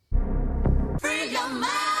your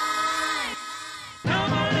mind.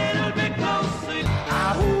 Come a little bit closer.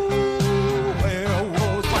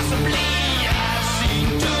 Well, possibly I've seen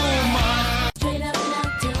too much Straight up now,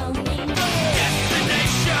 don't need no.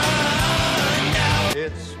 destination. Now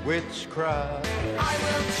it's witchcraft. I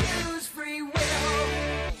will choose free will.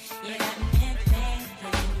 Yeah.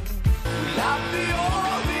 Love the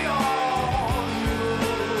all, the all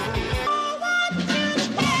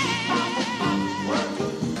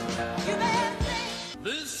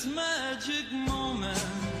This magic moment.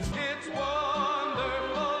 It's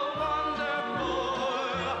wonderful, wonderful.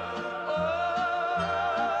 Oh,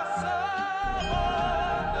 so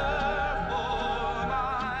wonderful,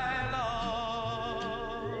 my love.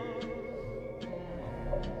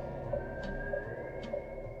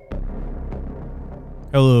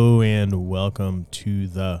 Hello and welcome to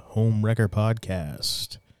the Home Wrecker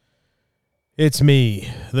Podcast. It's me,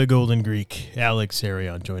 the Golden Greek, Alex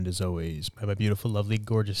Arion, joined as always by my beautiful, lovely,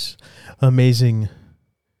 gorgeous, amazing,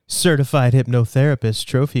 certified hypnotherapist,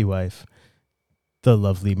 trophy wife, the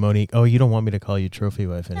lovely Monique. Oh, you don't want me to call you trophy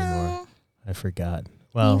wife anymore. No, I forgot.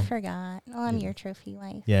 Well, you forgot. Oh, I'm your trophy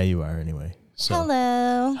wife. yeah, you are anyway. So,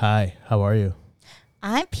 Hello. hi, how are you?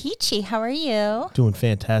 I'm Peachy. How are you? Doing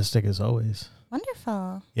fantastic as always.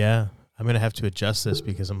 Wonderful. Yeah. I'm going to have to adjust this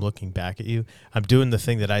because I'm looking back at you. I'm doing the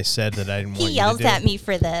thing that I said that I didn't want He you to yells do. at me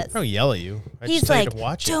for this. I don't yell at you. I He's just tell you like, to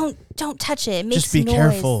watch it. don't touch it. It makes Just be noise.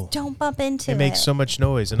 careful. Don't bump into it. It makes so much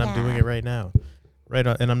noise, and I'm doing Yeah. it right now. Right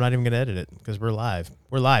on, and I'm not even going to edit it because we're live.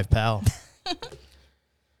 We're live, pal.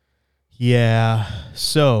 Yeah.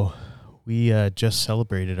 So we just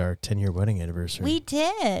celebrated our 10-year wedding anniversary. We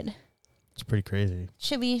did. It's pretty crazy.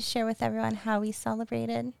 Should we share with everyone how we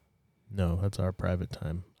celebrated? No, that's our private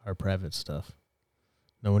time, our private stuff.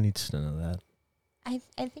 No one needs to know that. I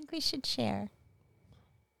think we should share.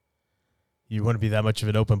 You want to be that much of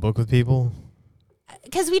an open book with people?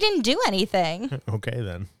 Because we didn't do anything. Okay,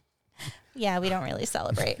 then. Yeah, we don't really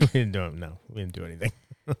celebrate. We didn't do it. No, we didn't do anything.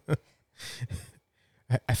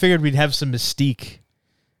 I figured we'd have some mystique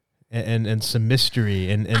and some mystery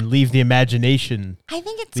and leave the imagination. I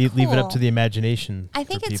think it's Leave cool. it up to the imagination. I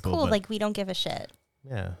think for it's people, cool. but Like, we don't give a shit.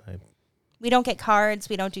 yeah, We don't get cards.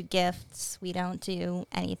 We don't do gifts. We don't do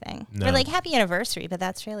anything. No. We're like, happy anniversary, but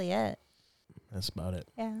that's really it. that's about it.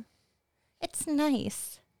 Yeah. It's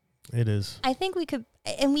nice. It is. I think we could,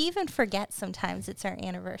 and we even forget sometimes it's our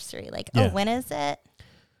anniversary. Like, Yeah. oh, when is it?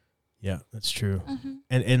 Yeah, that's true. Mm-hmm.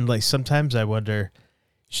 And like sometimes I wonder,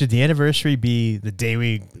 should the anniversary be the day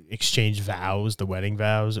we exchange vows, the wedding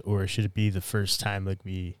vows, or should it be the first time like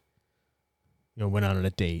we, went on a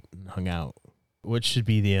date and hung out? What should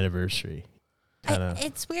be the anniversary? Kinda.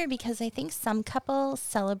 It's weird because I think some couples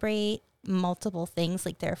celebrate multiple things,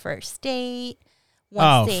 like their first date,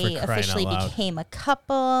 once Oh, they for crying officially out loud. became a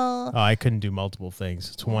couple. Oh, I couldn't do multiple things.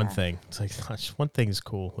 It's one Yeah. thing. It's like, gosh, one thing is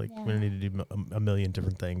cool. Like we don't need to do a million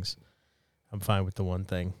different things. I'm fine with the one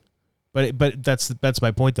thing. But that's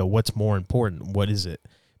my point though. What's more important? What is it?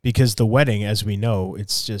 Because the wedding, as we know,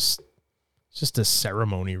 it's just a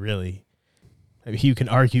ceremony, really. I mean, you can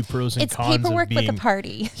argue pros and It's cons paperwork of being with a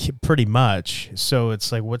party. pretty much. So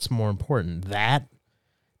it's like, what's more important? That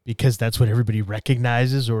because that's what everybody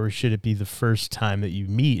recognizes, or should it be the first time that you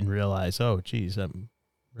meet and realize, oh, geez, I'm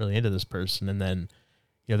really into this person, and then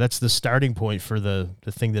that's the starting point for the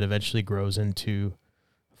thing that eventually grows into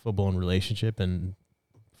a full-blown relationship, and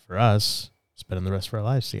for us, spending the rest of our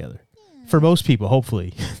lives together. For most people,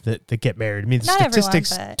 hopefully, that get married. I mean, Not everyone,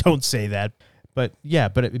 statistics but- don't say that. But yeah,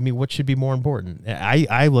 I mean, what should be more important?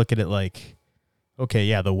 I look at it like, okay,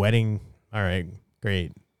 yeah, the wedding, all right,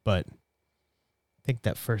 great. But I think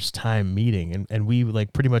that first time meeting, and we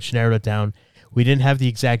like pretty much narrowed it down. We didn't have the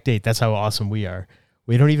exact date. That's how awesome we are.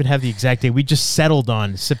 We don't even have the exact date. We just settled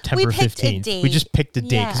on September We picked a 15th. We date. just picked a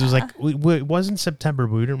date because it was Yeah. like, it wasn't September,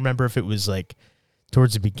 but we didn't remember if it was like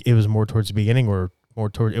it was more towards the beginning or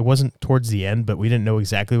it wasn't towards the end, but we didn't know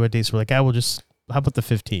exactly what date. So we're like, how about the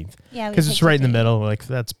 15th? Yeah, we Because it's picked a right in the date. middle. We're like,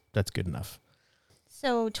 that's good enough.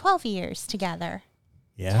 So 12 years together,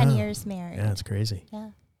 Yeah. 10 years married. Yeah, it's crazy.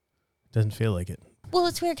 Yeah. Doesn't feel like it. Well,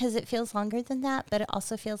 it's weird because it feels longer than that, but it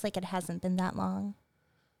also feels like it hasn't been that long.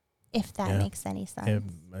 If that Yeah. makes any sense.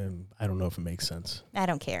 I don't know if it makes sense. I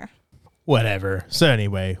don't care. Whatever. So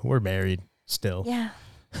anyway, we're married still Yeah.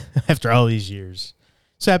 after all these years.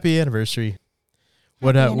 So happy anniversary.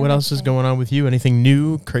 What Happy what else is anniversary. going on with you? Anything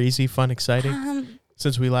new, crazy, fun, exciting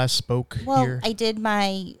since we last spoke Well, here? I did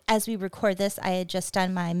as we record this, I had just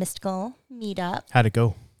done my mystical meetup. How'd it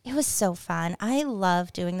go? It was so fun. I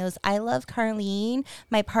love doing those. I love Carlene,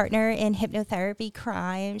 my partner in hypnotherapy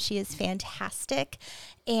crime. She is fantastic.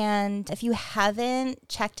 And if you haven't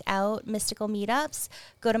checked out Mystical Meetups,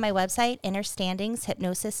 go to my website,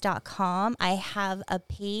 innerstandingshypnosis.com. I have a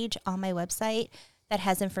page on my website that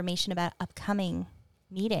has information about upcoming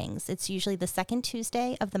meetings. It's usually the second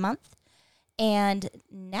Tuesday of the month. And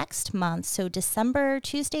next month, so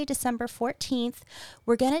Tuesday, December 14th,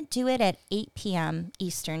 we're going to do it at 8 p.m.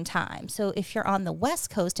 Eastern time. So if you're on the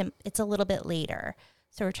West Coast, it's a little bit later.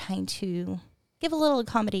 So we're trying to give a little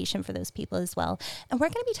accommodation for those people as well. And we're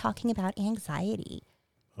going to be talking about anxiety.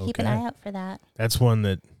 Keep an eye out for that. That's one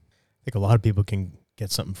that I think a lot of people can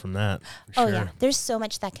get something from that. For sure. Yeah. There's so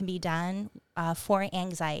much that can be done for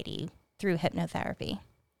anxiety through hypnotherapy.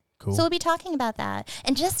 Cool. So we'll be talking about that.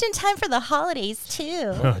 And just in time for the holidays,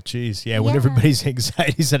 too. Oh, geez. Yeah, when everybody's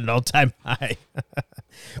anxiety's at an all-time high.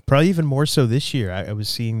 Probably even more so this year. I was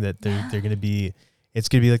seeing that they're going to be, it's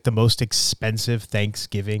going to be like the most expensive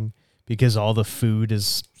Thanksgiving because all the food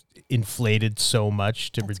is inflated so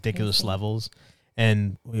much to ridiculous levels.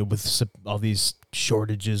 And with all these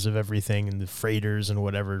shortages of everything and the freighters and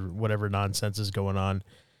whatever nonsense is going on,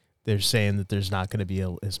 they're saying that there's not going to be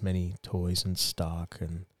as many toys in stock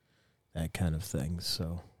and that kind of thing.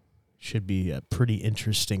 So should be a pretty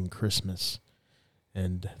interesting Christmas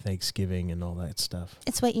and Thanksgiving and all that stuff.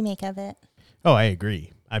 It's what you make of it. Oh, I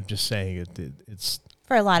agree. I'm just saying it's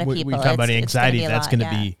for a lot of people. We talk about anxiety. That's going to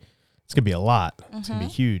be, it's going to be a lot. Mm-hmm. It's going to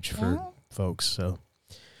be huge for folks. So,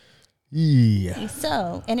 yeah.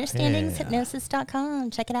 So,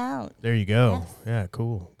 innerstandingshypnosis.com. Check it out. There you go. Yes. Yeah,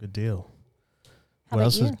 cool. Good deal. How What about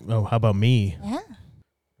else you? is, how about me? Yeah.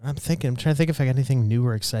 I'm trying to think if I got anything new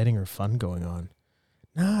or exciting or fun going on.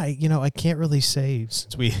 No, I can't really say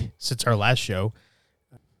since our last show.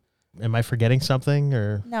 Am I forgetting something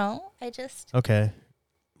or? No, I just. Okay.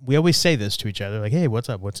 We always say this to each other, like, hey, what's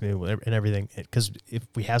up? What's new? And everything. Because if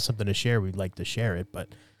we have something to share, we'd like to share it. But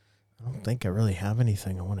I don't think I really have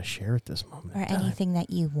anything I want to share at this moment. Or anything that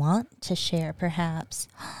you want to share, perhaps.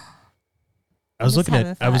 I was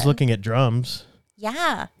looking at drums.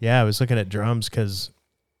 Yeah. Yeah, I was looking at drums because,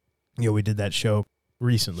 we did that show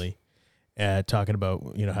recently talking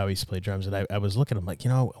about, how he used to play drums. And I was looking, I'm like,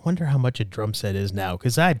 I wonder how much a drum set is now.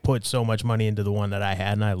 Because I put so much money into the one that I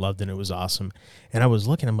had and I loved it and it was awesome. And I was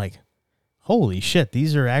looking, I'm like, holy shit,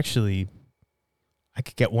 these are actually, I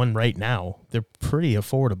could get one right now. They're pretty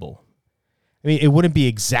affordable. I mean, it wouldn't be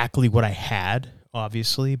exactly what I had,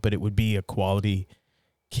 obviously, but it would be a quality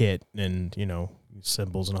kit and,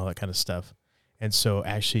 cymbals and all that kind of stuff. And so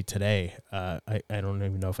actually today, I don't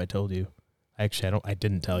even know if I told you. Actually, I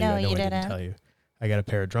didn't tell you. No, I know you I didn't didn't. tell you. I got a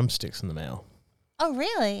pair of drumsticks in the mail. Oh,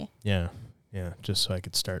 really? Yeah. Yeah. Just so I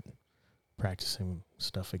could start practicing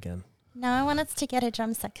stuff again. No, I want us to get a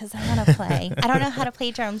drum set because I want to play. I don't know how to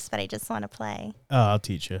play drums, but I just want to play. Oh, I'll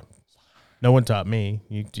teach you. No one taught me.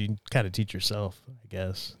 You kind of teach yourself, I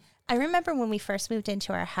guess. I remember when we first moved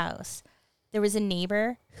into our house, there was a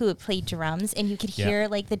neighbor who would play drums, and you could hear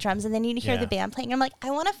like the drums, and then you'd hear the band playing. I'm like,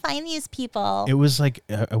 I want to find these people. It was like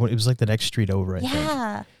it was like the next street over, I think.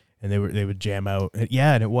 Yeah. And they would jam out.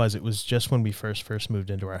 Yeah, and it was just when we first moved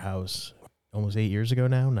into our house, almost 8 years ago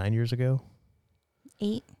now, 9 years ago.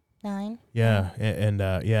 8, 9. Yeah, and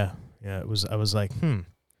it was. I was like,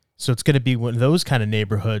 So it's gonna be one of those kind of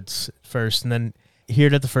neighborhoods first, and then hear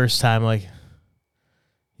it at the first time, like,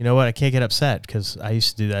 you know what? I can't get upset because I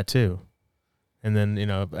used to do that too. And then,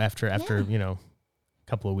 after a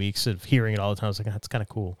couple of weeks of hearing it all the time, I was like, that's kind of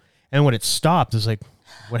cool. And when it stopped, it was like,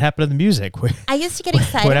 what happened to the music? I used to get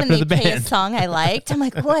excited when happened they to the play a band? song I liked. I'm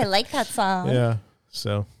like, oh, I like that song. Yeah.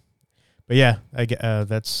 So, but yeah, I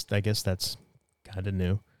guess that's kind of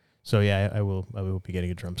new. So yeah, I will be getting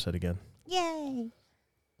a drum set again. Yay.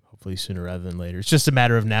 Hopefully sooner rather than later. It's just a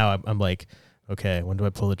matter of now. I'm like, okay, when do I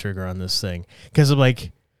pull the trigger on this thing? Because I'm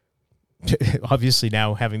like, obviously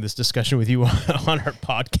now having this discussion with you on our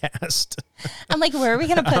podcast. I'm like, where are we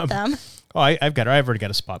going to put them? Oh, I've already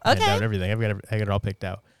got a spot planned Okay. out, everything. I got it all picked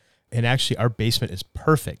out. And actually our basement is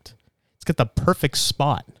perfect. It's got the perfect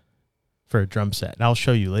spot for a drum set. And I'll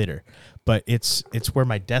show you later. But it's where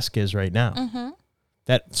my desk is right now. Mm-hmm.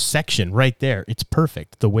 That section right there, it's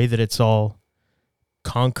perfect. The way that it's all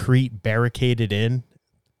concrete barricaded in.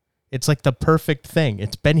 It's like the perfect thing.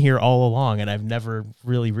 It's been here all along, and I've never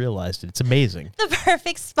really realized it. It's amazing. The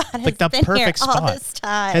perfect spot has Like the been perfect here all spot this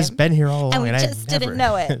time. has been here all along, And we I just didn't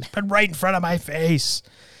know it. It's been right in front of my face.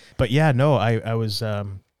 But yeah, no, I was,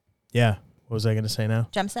 yeah. What was I going to say now?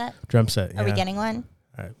 Drum set? Drum set. Are we yeah. getting one?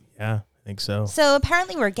 Yeah, I think so. So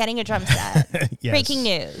apparently we're getting a drum set. Yes. Breaking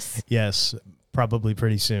news. Yes. Probably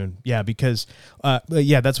pretty soon. Yeah, because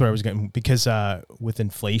that's where I was getting, because with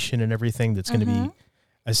inflation and everything, that's going to be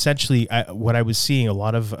essentially what I was seeing, a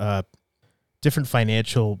lot of different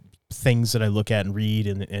financial things that I look at and read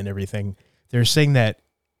and everything. They're saying that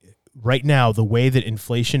right now, the way that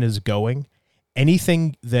inflation is going,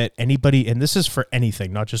 anything that anybody, and this is for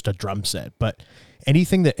anything, not just a drum set, but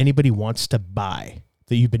anything that anybody wants to buy,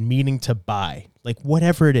 that you've been meaning to buy, like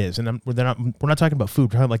whatever it is. And we're not talking about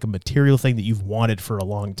food. We're talking like a material thing that you've wanted for a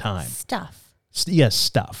long time. Stuff. Yes,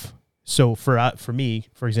 stuff. So for me,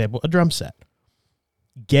 for example, a drum set,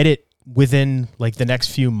 get it within like the next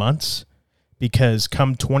few months, because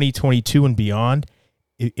come 2022 and beyond,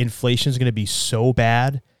 inflation is going to be so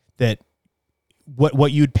bad that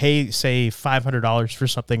what you'd pay, say $500 for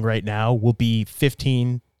something right now, will be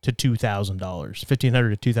 $1,500 to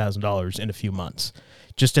 $2,000 in a few months,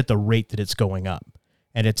 just at the rate that it's going up.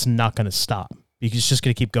 And it's not going to stop, because it's just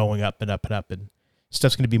going to keep going up and up and up, and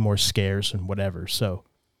stuff's going to be more scarce and whatever. So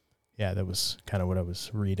yeah, that was kind of what I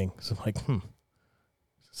was reading. So I'm like, is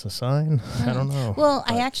this a sign? I don't know. Well,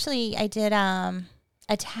 I did a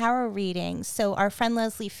tarot reading. So our friend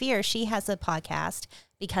Leslie Fear, she has a podcast,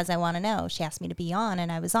 Because I Want to Know. She asked me to be on,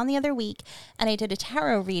 and I was on the other week, and I did a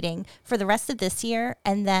tarot reading for the rest of this year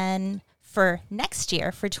and then for next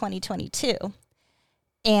year, for 2022.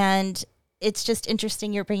 And it's just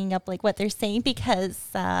interesting you're bringing up like what they're saying,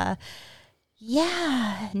 because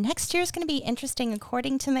next year is going to be interesting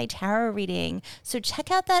according to my tarot reading. So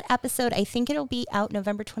check out that episode. I think it'll be out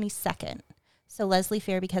November 22nd. So Leslie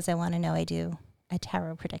Fair, Because I Want to Know, I do a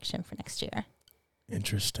tarot prediction for next year.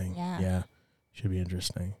 Interesting. Yeah. Should be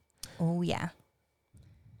interesting. Oh yeah.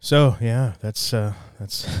 So yeah, that's I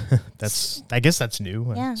guess that's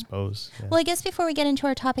new, Yeah. I suppose. Yeah. Well, I guess before we get into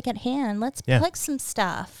our topic at hand, let's plug some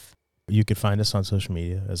stuff. You could find us on social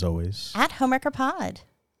media, as always. At Homewrecker Pod.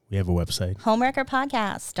 We have a website.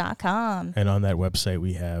 Homewreckerpodcast.com. And on that website,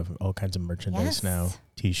 we have all kinds of merchandise Yes. now.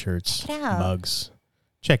 T-shirts, Check it out. mugs.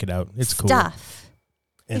 Check it out. It's cool. Stuff.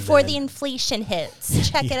 And Before then- the inflation hits.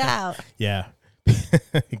 Check it out. Yeah,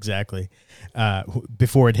 exactly.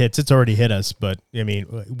 Before it hits, it's already hit us. But, I mean,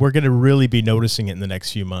 we're going to really be noticing it in the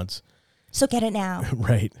next few months. So get it now.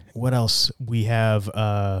 Right. What else? We have,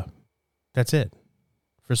 that's it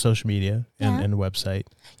for social media and the website.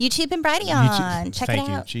 YouTube and Brighteon. Check Thank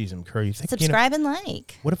it out. you. Jeez, I'm curious. Subscribe and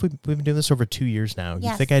like. What if we've been doing this over 2 years now? You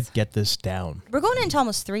Yes. think I'd get this down? We're going into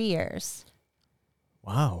almost 3 years.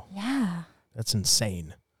 Wow. Yeah. That's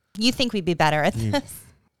insane. You think we'd be better at this.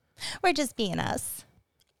 We're just being us.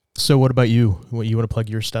 So what about you? What, you want to plug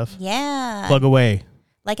your stuff? Yeah. Plug away.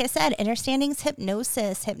 Like I said, Understandings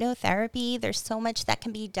Hypnosis, hypnotherapy, there's so much that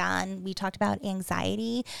can be done. We talked about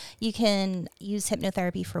anxiety. You can use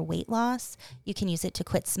hypnotherapy for weight loss. You can use it to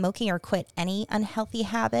quit smoking or quit any unhealthy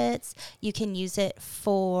habits. You can use it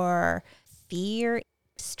for fear,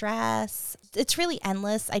 stress. It's really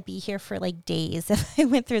endless. I'd be here for like days if I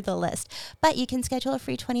went through the list. But you can schedule a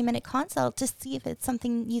free 20-minute consult to see if it's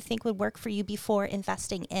something you think would work for you before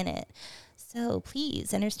investing in it. So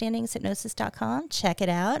please, understandingshypnosis.com, check it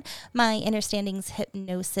out. My Understandings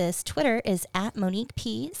Hypnosis Twitter is at Monique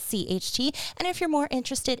P. CHT. And if you're more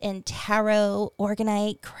interested in tarot,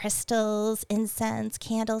 organite, crystals, incense,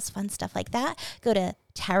 candles, fun stuff like that, go to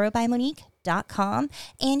tarotbymonique.com,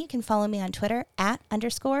 and you can follow me on Twitter at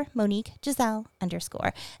 _Monique Giselle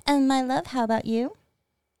 _ And my love, how about you?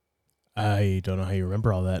 I don't know how you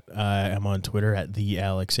remember all that. I'm on Twitter at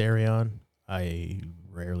 @theAlexArion. I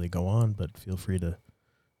rarely go on, but feel free to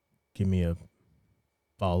give me a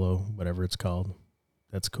follow, whatever it's called.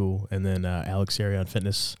 That's cool. And then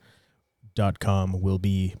AlexArionFitness.com will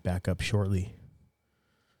be back up shortly.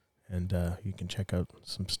 And you can check out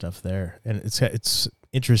some stuff there. And it's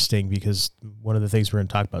interesting because one of the things we're going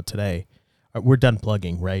to talk about today, we're done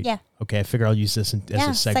plugging, right? Yeah. Okay, I figure I'll use this as a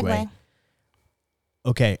segue. Segue.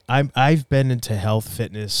 Okay, I've been into health,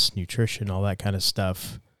 fitness, nutrition, all that kind of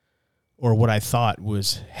stuff, or what I thought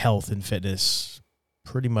was health and fitness,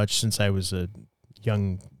 pretty much since I was a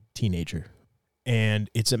young teenager. And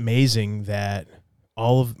it's amazing that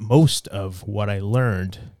most of what I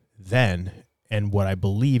learned then and what I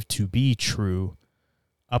believed to be true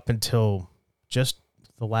up until just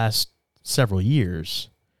the last several years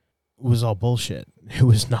was all bullshit. It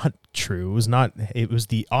was not true. It was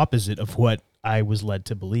the opposite of what I was led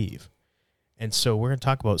to believe. And so we're going to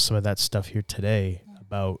talk about some of that stuff here today,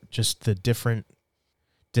 about just the different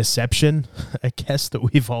deception, I guess, that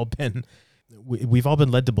we've all been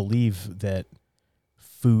led to believe that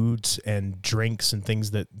foods and drinks and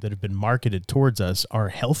things that have been marketed towards us are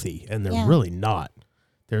healthy, and they're really not.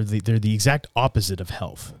 They're the exact opposite of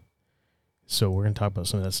health. So we're going to talk about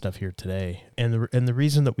some of that stuff here today. And the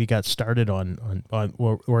reason that we got started on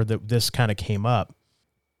or that this kind of came up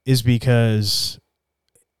is because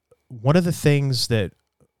one of the things that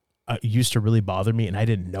used to really bother me, and I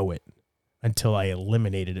didn't know it until I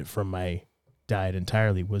eliminated it from my diet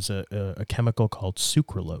entirely, was a chemical called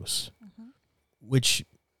sucralose, which...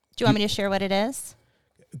 Do you want me to share what it is?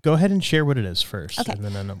 Go ahead and share what it is first, Okay. and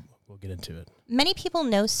then we'll get into it. Many people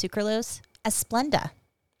know sucralose as Splenda.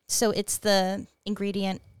 So it's the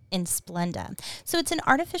ingredient in Splenda. So it's an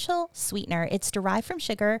artificial sweetener. It's derived from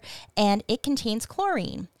sugar, and it contains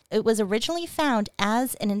chlorine. It was originally found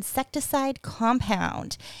as an insecticide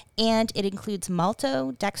compound, and it includes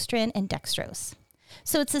maltodextrin and dextrose.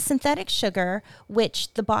 So it's a synthetic sugar,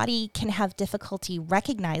 which the body can have difficulty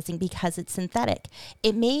recognizing because it's synthetic.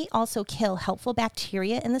 It may also kill helpful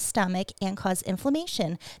bacteria in the stomach and cause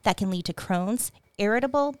inflammation that can lead to Crohn's,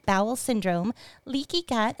 irritable bowel syndrome, leaky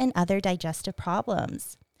gut, and other digestive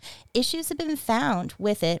problems. Issues have been found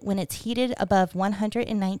with it when it's heated above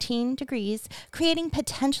 119 degrees, creating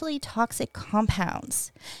potentially toxic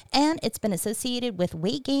compounds. And it's been associated with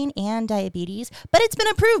weight gain and diabetes, but it's been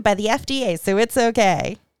approved by the FDA, so it's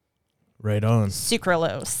okay. Right on.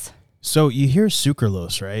 Sucralose. So you hear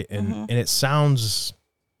sucralose, right? And it sounds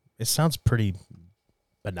pretty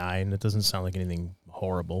benign. It doesn't sound like anything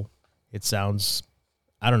horrible. It sounds,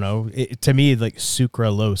 I don't know. To me, like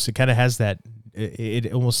sucralose, it kind of has that.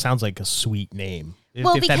 It almost sounds like a sweet name,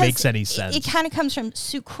 if that makes any sense. It kind of comes from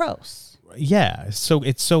sucrose. Yeah, so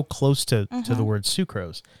it's so close to the word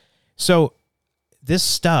sucrose. So this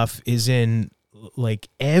stuff is in like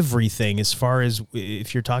everything, as far as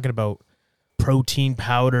if you're talking about protein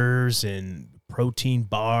powders and protein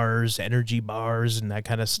bars, energy bars, and that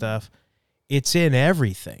kind of stuff. It's in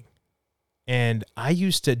everything. And I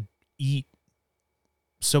used to eat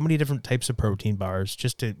so many different types of protein bars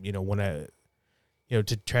just to,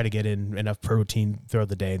 to try to get in enough protein throughout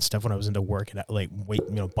the day and stuff when I was into work and like weight,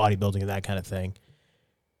 bodybuilding and that kind of thing.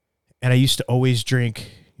 And I used to always drink,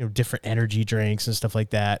 different energy drinks and stuff like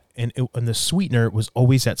that. And the sweetener was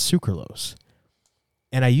always at sucralose.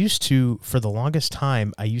 And I used to, for the longest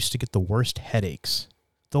time, I used to get the worst headaches.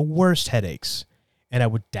 And I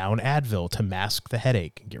would down Advil to mask the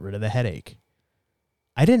headache and get rid of the headache.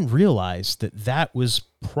 I didn't realize that was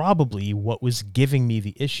probably what was giving me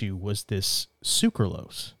the issue, was this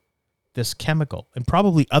sucralose, this chemical, and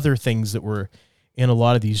probably other things that were in a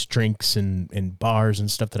lot of these drinks and bars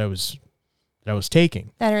and stuff that I was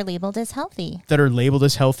taking. That are labeled as healthy.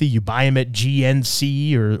 You buy them at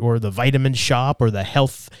GNC or the vitamin shop or the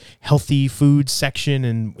healthy food section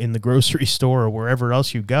in the grocery store or wherever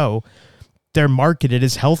else you go. They're marketed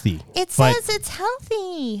as healthy. It says it's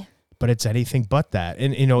healthy. But it's anything but that.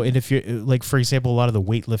 And, and if you're like, for example, a lot of the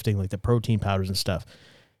weightlifting, like the protein powders and stuff,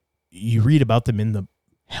 you read about them in the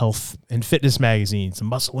health and fitness magazines, the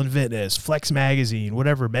Muscle and Fitness, Flex Magazine,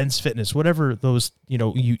 whatever, Men's Fitness, whatever those,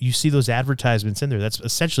 you see those advertisements in there. That's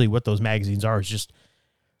essentially what those magazines are. It's just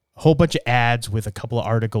a whole bunch of ads with a couple of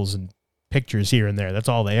articles and pictures here and there. That's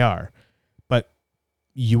all they are. But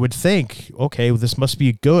you would think, okay, well, this must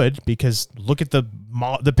be good because look at the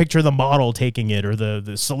picture of the model taking it or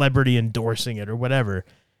the celebrity endorsing it or whatever.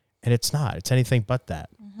 And it's not. It's anything but that.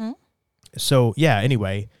 Mm-hmm. So, yeah,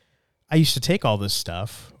 anyway, I used to take all this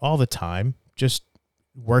stuff all the time, just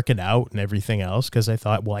working out and everything else because I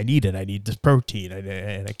thought, well, I need it. I need this protein.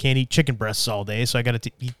 And I can't eat chicken breasts all day, so I got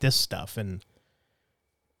to eat this stuff. And,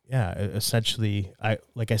 yeah, essentially,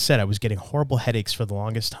 like I said, I was getting horrible headaches for the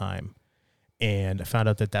longest time. And I found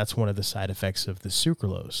out that that's one of the side effects of the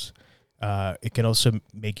sucralose. It can also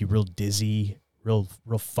make you real dizzy, real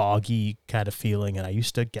foggy kind of feeling. And I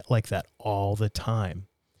used to get like that all the time.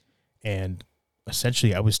 And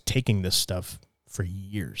essentially, I was taking this stuff for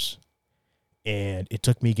years. And it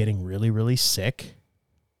took me getting really, really sick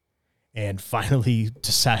and finally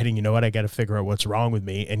deciding, I got to figure out what's wrong with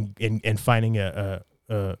me and finding a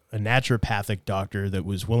naturopathic doctor that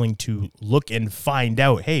was willing to look and find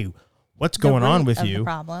out, hey, what's going on with you?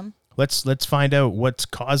 Problem. Let's find out what's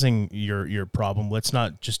causing your problem. Let's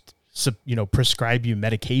not just prescribe you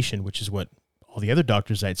medication, which is what all the other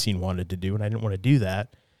doctors I'd seen wanted to do, and I didn't want to do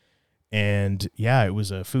that. And yeah, it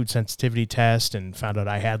was a food sensitivity test, and found out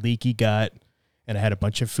I had leaky gut, and I had a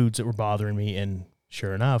bunch of foods that were bothering me. And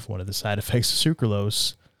sure enough, one of the side effects of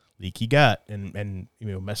sucralose, leaky gut, and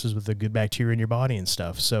messes with the good bacteria in your body and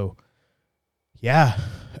stuff. So yeah,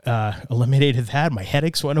 eliminated that. My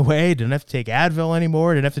headaches went away. Didn't have to take Advil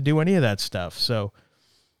anymore. Didn't have to do any of that stuff. So,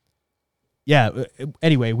 yeah.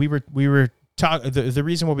 Anyway, we were talking. The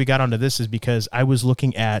reason why we got onto this is because I was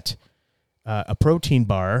looking at a protein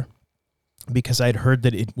bar because I'd heard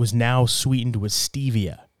that it was now sweetened with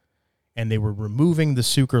stevia, and they were removing the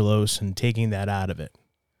sucralose and taking that out of it.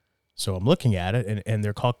 So I'm looking at it, and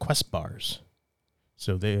they're called Quest bars.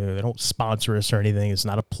 So they don't sponsor us or anything. It's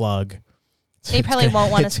not a plug. They probably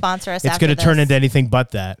won't want to sponsor us. It's after going to turn this. into anything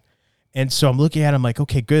but that. And so I'm looking at it, I'm like,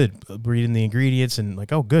 okay, good. Reading the ingredients and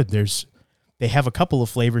like, oh, good. They have a couple of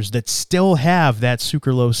flavors that still have that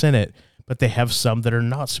sucralose in it, but they have some that are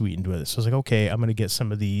not sweetened with it. So I was like, okay, I'm going to get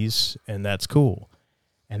some of these, and that's cool.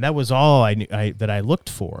 And that was all that I looked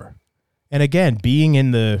for. And again, being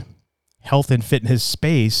in the health and fitness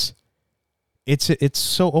space, it's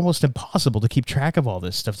so almost impossible to keep track of all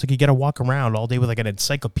this stuff. It's like you got to walk around all day with like an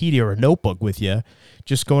encyclopedia or a notebook with you,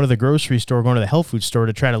 just going to the grocery store, going to the health food store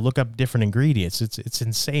to try to look up different ingredients. It's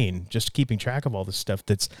insane just keeping track of all this stuff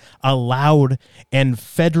that's allowed and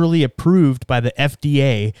federally approved by the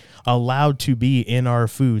FDA, allowed to be in our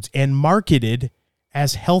foods and marketed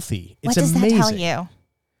as healthy. It's What does amazing. that tell you?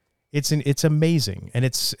 It's amazing, and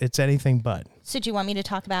it's anything but. So do you want me to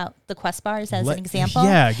talk about the Quest bars as Let- an example?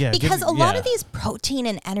 yeah, Because a lot yeah. of these protein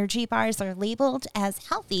and energy bars are labeled as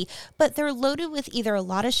healthy, but they're loaded with either a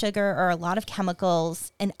lot of sugar or a lot of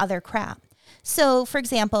chemicals and other crap. So, for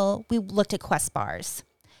example, we looked at Quest bars,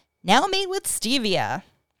 now made with stevia.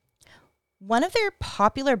 One of their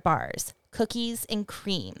popular bars, Cookies and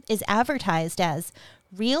Cream, is advertised as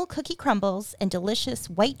real cookie crumbles and delicious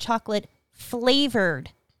white chocolate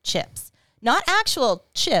flavored chips. Not actual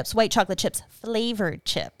chips, white chocolate chips, flavored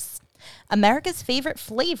chips. America's favorite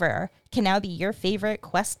flavor can now be your favorite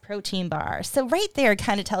Quest protein bar. So right there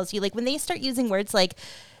kind of tells you, like, when they start using words like,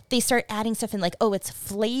 they start adding stuff in like, oh, it's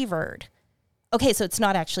flavored. Okay, so it's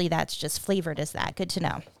not actually that, it's just flavored as that. Good to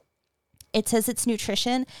know. It says its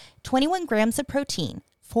nutrition, 21 grams of protein,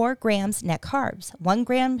 4 grams net carbs, 1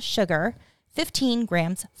 gram sugar, 15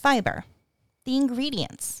 grams fiber. The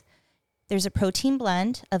ingredients. There's a protein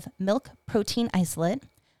blend of milk protein isolate,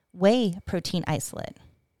 whey protein isolate.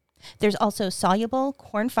 There's also soluble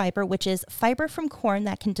corn fiber, which is fiber from corn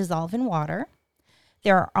that can dissolve in water.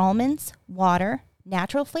 There are almonds, water,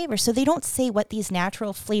 natural flavors. So they don't say what these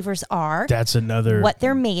natural flavors are, That's another what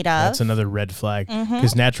they're made of. That's another red flag,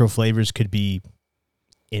 because natural flavors could be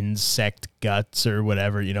insect guts or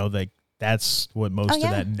whatever, like that's what most of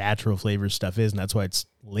that natural flavor stuff is. And that's why it's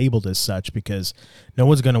labeled as such, because no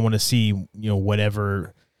one's going to want to see,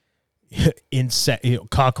 whatever insect,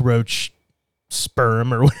 cockroach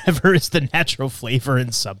sperm or whatever is the natural flavor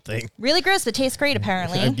in something. Really gross, but tastes great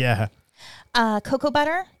apparently. Yeah. Cocoa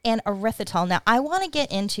butter and erythritol. Now I want to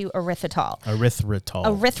get into erythritol. Erythritol.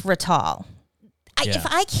 Erythritol. Yeah. If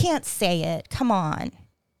I can't say it, come on.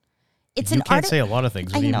 It's You an can't say a lot of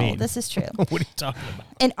things. What I do you know, mean? this is true. What are you talking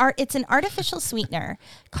about? It's an artificial sweetener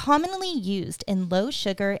commonly used in low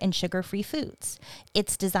sugar and sugar-free foods.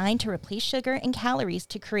 It's designed to replace sugar and calories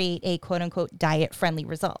to create a quote-unquote diet-friendly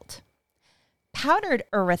result. Powdered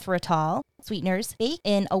erythritol sweeteners bake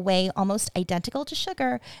in a way almost identical to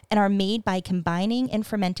sugar and are made by combining and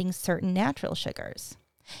fermenting certain natural sugars.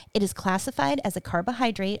 It is classified as a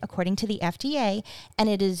carbohydrate according to the FDA, and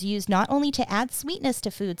it is used not only to add sweetness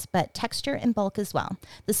to foods, but texture and bulk as well.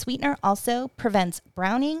 The sweetener also prevents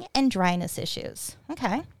browning and dryness issues.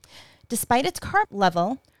 Okay. Despite its carb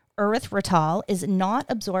level, erythritol is not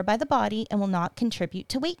absorbed by the body and will not contribute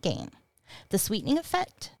to weight gain. The sweetening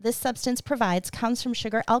effect this substance provides comes from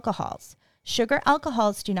sugar alcohols. Sugar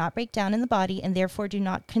alcohols do not break down in the body and therefore do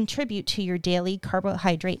not contribute to your daily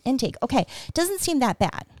carbohydrate intake. Okay, doesn't seem that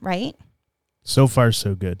bad, right? So far,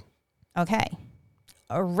 so good. Okay.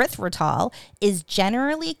 Erythritol is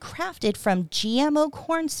generally crafted from GMO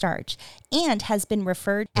cornstarch and has been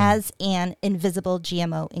referred as an invisible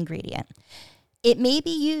GMO ingredient. It may be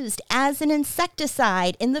used as an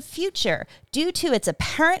insecticide in the future due to its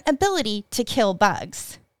apparent ability to kill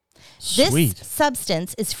bugs. Sweet. This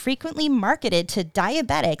substance is frequently marketed to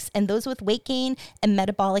diabetics and those with weight gain and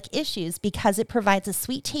metabolic issues because it provides a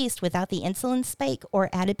sweet taste without the insulin spike or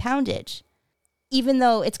added poundage, even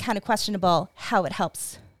though it's kind of questionable how it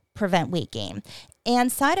helps prevent weight gain.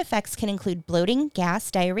 And side effects can include bloating, gas,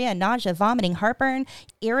 diarrhea, nausea, vomiting, heartburn,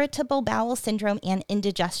 irritable bowel syndrome, and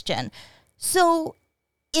indigestion. So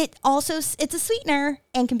it's a sweetener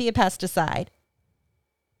and can be a pesticide.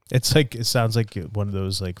 It sounds like one of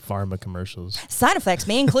those like pharma commercials. Side effects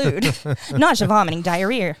may include nausea, vomiting,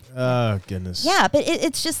 diarrhea. Oh, goodness. Yeah, but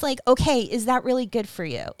it's just like, okay, is that really good for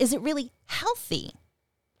you? Is it really healthy?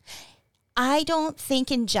 I don't think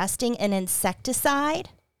ingesting an insecticide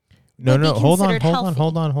No, would be hold considered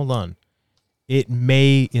on. It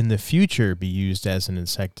may in the future be used as an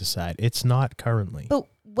insecticide. It's not currently. But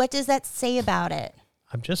what does that say about it?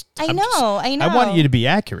 I know. I want you to be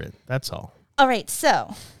accurate. That's all. All right,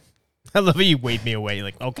 so I love how you waved me away.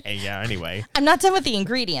 Like, okay, yeah, anyway. I'm not done with the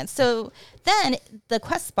ingredients. So then the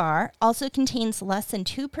Quest bar also contains less than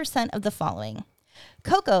 2% of the following.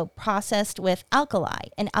 Cocoa processed with alkali.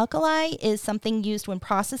 And alkali is something used when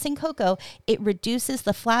processing cocoa. It reduces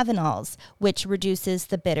the flavonols, which reduces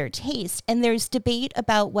the bitter taste. And there's debate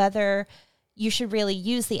about whether you should really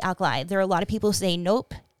use the alkali. There are a lot of people who say,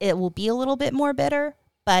 nope, it will be a little bit more bitter,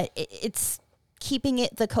 but it's keeping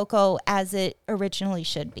it the cocoa as it originally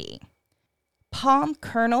should be. Palm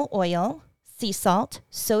kernel oil, sea salt,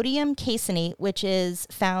 sodium caseinate, which is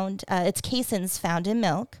found, it's caseins found in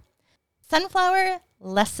milk, sunflower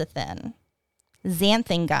lecithin,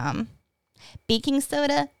 xanthan gum, baking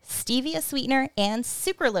soda, stevia sweetener, and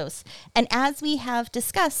sucralose. And as we have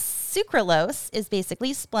discussed, sucralose is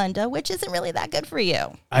basically Splenda, which isn't really that good for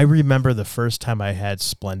you. I remember the first time I had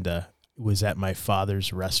Splenda was at my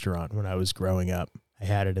father's restaurant when I was growing up. I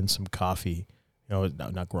had it in some coffee.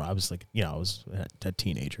 Not growing. I was like, I was a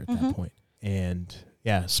teenager at that point. And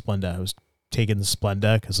yeah, Splenda. I was taking the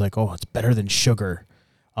Splenda because like, oh, it's better than sugar.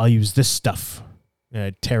 I'll use this stuff. And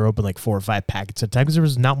I'd tear open like 4 or 5 packets at a time because there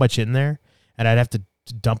was not much in there. And I'd have to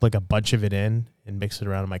dump like a bunch of it in and mix it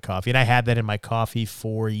around in my coffee. And I had that in my coffee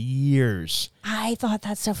for years. I thought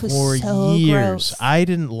that stuff was For so years. gross. I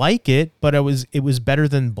didn't like it, but it was better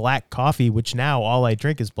than black coffee, which now all I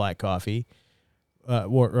drink is black coffee.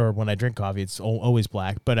 Or when I drink coffee, it's always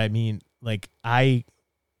black. But I mean, like I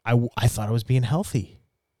thought I was being healthy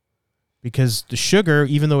because the sugar,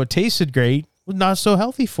 even though it tasted great, was not so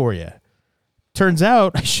healthy for you. Turns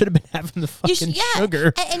out I should have been having the fucking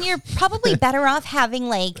sugar. And you're probably better off having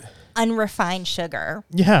like unrefined sugar.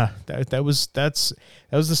 Yeah, that was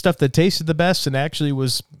the stuff that tasted the best and actually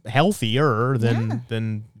was healthier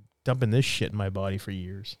than dumping this shit in my body for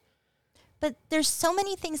years. But there's so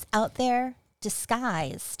many things out there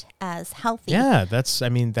disguised as healthy. Yeah, that's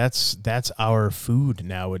our food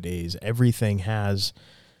nowadays. Everything has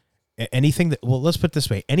anything that, well, let's put it this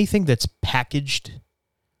way, anything that's packaged,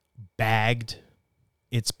 bagged,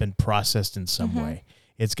 it's been processed in some way.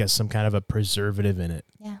 It's got some kind of a preservative in it.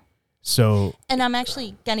 Yeah. So, and I'm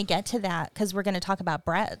actually going to get to that because we're going to talk about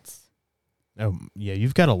breads. Oh yeah,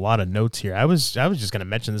 you've got a lot of notes here. I was just going to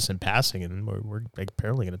mention this in passing, and we're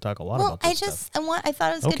apparently going to talk a lot about this stuff. I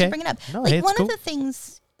thought it was good to bring it up. No, like hey, one cool. of the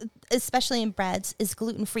things, especially in breads, is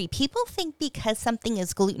gluten-free. People think because something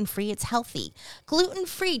is gluten-free, it's healthy.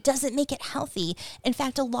 Gluten-free doesn't make it healthy. In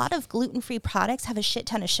fact, a lot of gluten-free products have a shit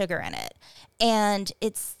ton of sugar in it, and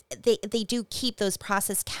they do keep those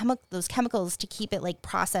processed those chemicals to keep it like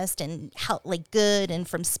processed and like good and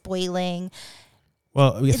from spoiling.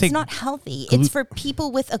 Well, It's not healthy. It's for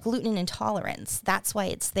people with a gluten intolerance. That's why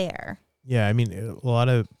it's there. Yeah, I mean, a lot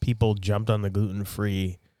of people jumped on the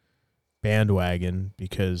gluten-free bandwagon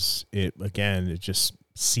because it just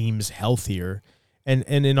seems healthier. And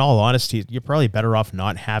in all honesty, you're probably better off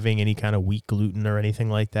not having any kind of wheat gluten or anything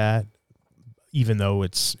like that, even though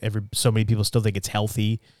so many people still think it's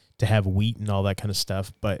healthy to have wheat and all that kind of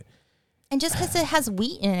stuff. And just because it has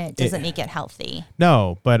wheat in it doesn't make it healthy.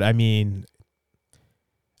 No, but I mean,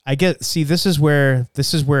 this is where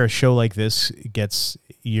a show like this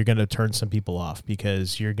you're going to turn some people off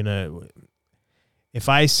because if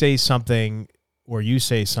I say something or you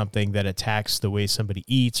say something that attacks the way somebody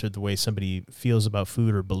eats or the way somebody feels about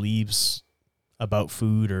food or believes about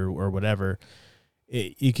food or whatever,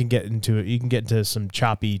 you can get into some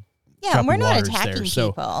choppy. Yeah, and we're not waters attacking there.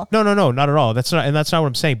 So, people. No, not at all. That's not what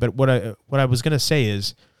I'm saying. But what I was going to say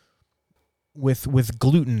is with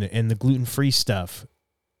gluten and the gluten-free stuff,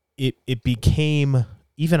 it became,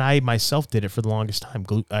 even I myself did it for the longest time.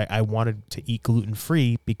 I wanted to eat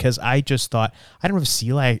gluten-free because I just thought, I don't have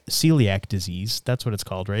celiac disease. That's what it's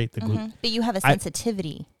called, right? But you have a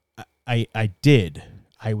sensitivity. I did.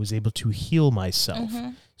 I was able to heal myself.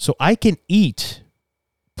 So I can eat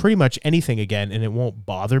pretty much anything again and it won't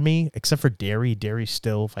bother me except for dairy. Dairy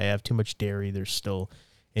still, if I have too much dairy, there's still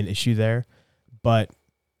an issue there. But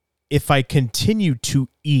if I continue to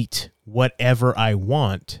eat whatever I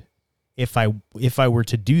want, if I were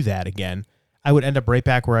to do that again, I would end up right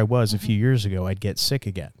back where I was a few years ago. I'd get sick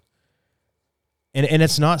again. And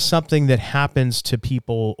it's not something that happens to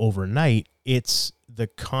people overnight. It's the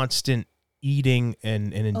constant eating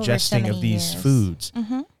and ingesting of these foods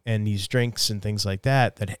and these drinks and things like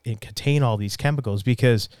that contain all these chemicals,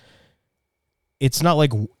 because it's not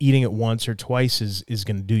like eating it once or twice is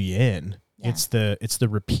going to do you in. Yeah. It's the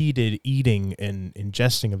repeated eating and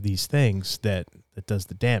ingesting of these things that does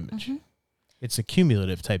the damage. It's a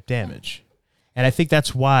cumulative type damage. And I think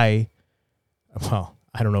that's why, well,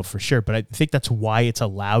 I don't know for sure, but I think that's why it's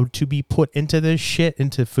allowed to be put into this shit,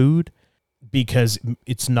 into food, because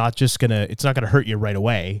it's not gonna hurt you right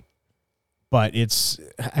away. But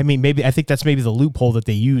I think that's maybe the loophole that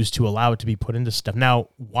they use to allow it to be put into stuff. Now,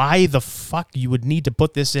 why the fuck you would need to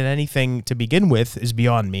put this in anything to begin with is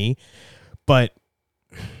beyond me. But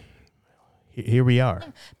here we are.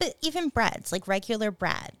 But even breads, like regular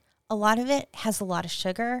bread, a lot of it has a lot of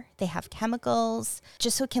sugar. They have chemicals,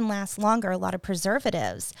 just so it can last longer, a lot of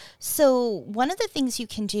preservatives. So one of the things you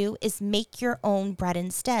can do is make your own bread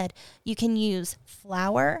instead. You can use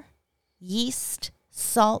flour, yeast,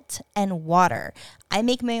 salt, and water. I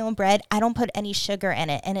make my own bread. I don't put any sugar in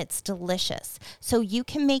it, and it's delicious. So you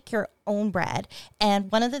can make your own bread. And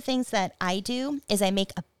one of the things that I do is I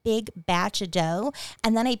make a big batch of dough,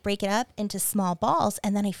 and then I break it up into small balls,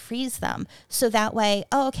 and then I freeze them. So that way,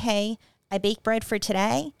 I bake bread for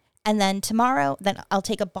today, and then tomorrow, then I'll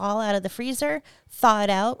take a ball out of the freezer, thaw it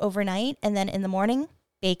out overnight, and then in the morning,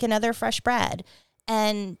 bake another fresh bread.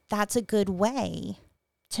 And that's a good way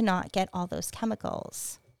to not get all those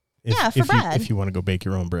chemicals. For bread. If you want to go bake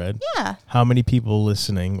your own bread. Yeah. How many people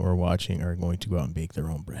listening or watching are going to go out and bake their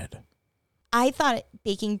own bread? I thought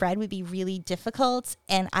baking bread would be really difficult,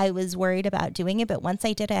 and I was worried about doing it. But once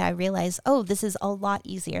I did it, I realized, this is a lot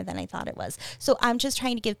easier than I thought it was. So I'm just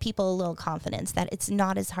trying to give people a little confidence that it's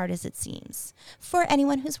not as hard as it seems for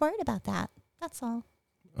anyone who's worried about that. That's all.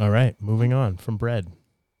 All right. Moving on from bread.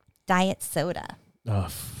 Diet soda. Oh,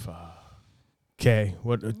 fuck. Okay.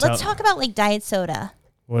 Let's talk about like diet soda.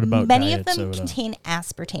 What about Many diet of them soda? contain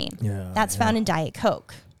aspartame. Yeah, That's found in Diet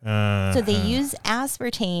Coke. So they use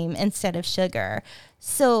aspartame instead of sugar.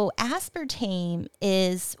 So aspartame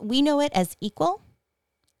we know it as Equal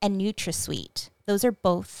and NutraSweet. Those are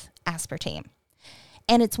both aspartame.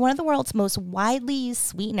 And it's one of the world's most widely used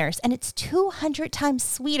sweeteners, and it's 200 times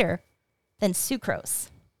sweeter than sucrose.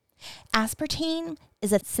 Aspartame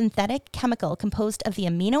is a synthetic chemical composed of the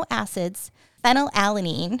amino acids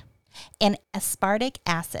phenylalanine and aspartic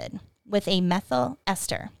acid with a methyl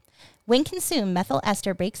ester. When consumed, methyl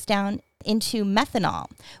ester breaks down into methanol,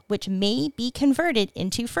 which may be converted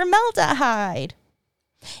into formaldehyde.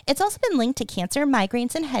 It's also been linked to cancer,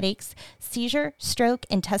 migraines and headaches, seizure, stroke,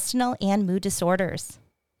 intestinal, and mood disorders.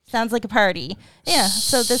 Sounds like a party. Yeah,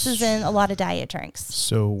 so this is in a lot of diet drinks.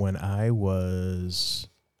 So when I was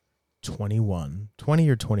 20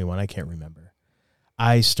 or 21, I can't remember,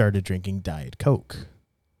 I started drinking Diet Coke.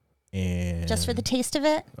 And Just for the taste of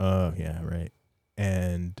it? Oh, yeah, right.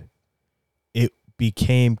 And it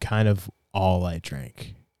became kind of all I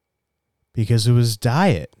drank because it was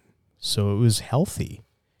diet. So it was healthy.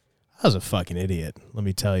 I was a fucking idiot, let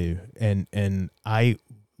me tell you. And I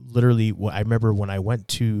remember when I went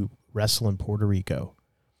to wrestle in Puerto Rico,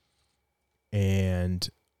 and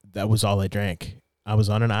that was all I drank. I was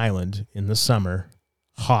on an island in the summer,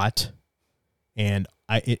 hot, and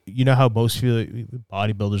you know how most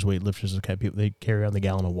bodybuilders, weightlifters, those kind of people, they carry around the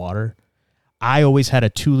gallon of water. I always had a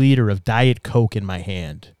 2 liter of Diet Coke in my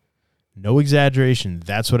hand. No exaggeration.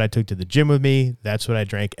 That's what I took to the gym with me. That's what I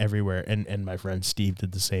drank everywhere. And my friend Steve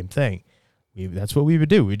did the same thing. That's what we would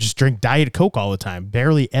do. We just drink Diet Coke all the time.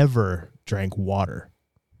 Barely ever drank water.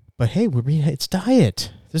 But hey, it's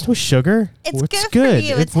diet. There's no sugar. It's good for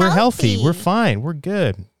you. We're healthy. We're fine. We're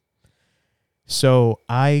good. So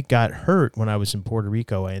I got hurt when I was in Puerto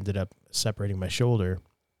Rico. I ended up separating my shoulder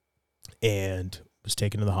and was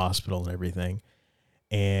taken to the hospital and everything.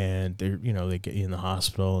 And they get you in the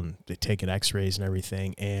hospital and they take x-rays and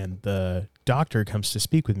everything. And the doctor comes to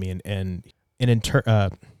speak with me, and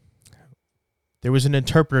there was an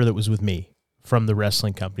interpreter that was with me from the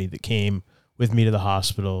wrestling company that came with me to the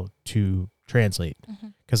hospital to translate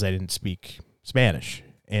because I didn't speak Spanish.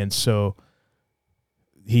 And so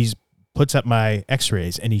he puts up my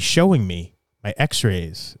x-rays and he's showing me my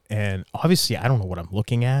x-rays. And obviously I don't know what I'm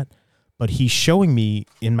looking at, but he's showing me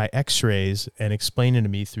in my x-rays and explaining to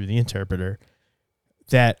me through the interpreter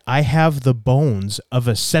that I have the bones of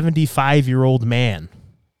a 75-year-old man.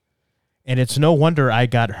 And it's no wonder I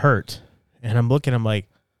got hurt. And I'm like,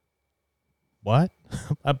 what?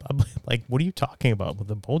 I'm like, what are you talking about with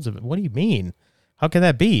the bones of it? What do you mean? How can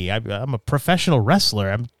that be? I'm a professional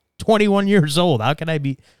wrestler. I'm 21 years old. How can I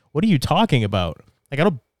be? What are you talking about? Like, I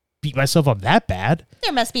don't beat myself up that bad.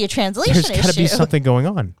 There must be a translation issue. There's got to be something going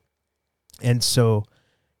on. And so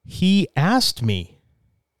he asked me,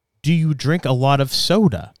 do you drink a lot of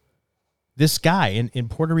soda? This guy in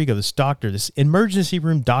Puerto Rico, this doctor, this emergency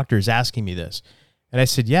room doctor is asking me this. And I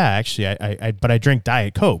said, yeah, actually, but I drink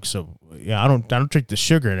Diet Coke. So yeah, I don't drink the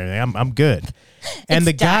sugar and anything. I'm good. And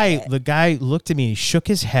the guy looked at me and he shook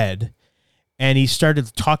his head and he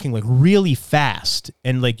started talking like really fast,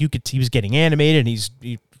 and like he was getting animated, and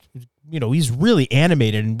he's really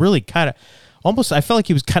animated and really kind of almost, I felt like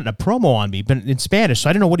he was cutting a promo on me, but in Spanish, so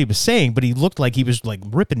I didn't know what he was saying, but he looked like he was like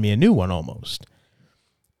ripping me a new one almost.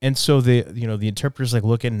 And so the interpreter's like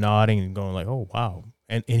looking, nodding, and going like, oh, wow.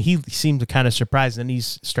 And he seemed kind of surprised, and he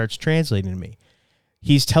starts translating to me.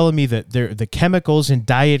 He's telling me that the chemicals in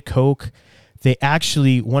Diet Coke, they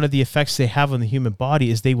actually, one of the effects they have on the human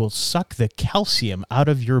body is they will suck the calcium out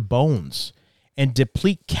of your bones and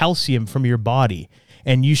deplete calcium from your body.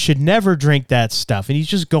 And you should never drink that stuff. And he's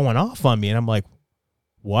just going off on me. And I'm like,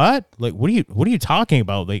 what? Like, what are you talking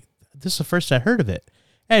about? Like, this is the first I heard of it.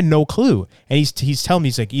 I had no clue. And he's telling me,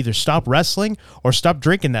 he's like, either stop wrestling or stop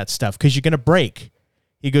drinking that stuff because you're going to break.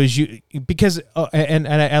 He goes,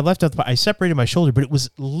 I left out, I separated my shoulder, but it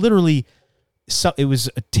was literally, it was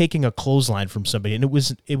taking a clothesline from somebody. And it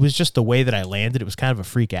was just the way that I landed. It was kind of a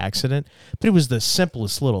freak accident, but it was the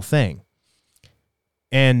simplest little thing.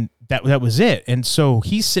 And that was it. And so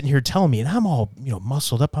he's sitting here telling me, and I'm all,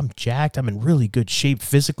 muscled up. I'm jacked. I'm in really good shape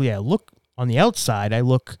physically. I look on the outside, I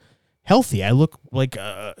look healthy. I look like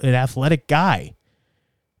an athletic guy.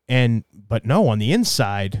 But no, on the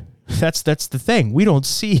inside, that's the thing. We don't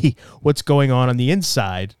see what's going on the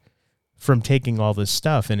inside from taking all this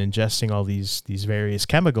stuff and ingesting all these various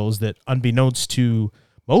chemicals that, unbeknownst to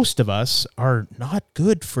most of us, are not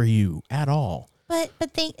good for you at all. But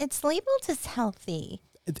it's labeled as healthy.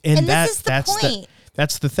 And this is the point.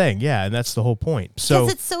 That's the thing, yeah, and that's the whole point. So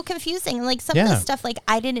because it's so confusing. Like some of the stuff, like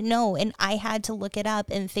I didn't know, and I had to look it up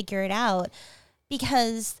and figure it out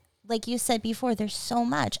because, like you said before, there's so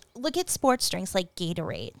much. Look at sports drinks like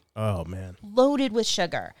Gatorade. Oh man, loaded with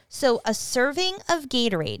sugar. So a serving of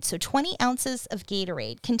Gatorade, so 20 ounces of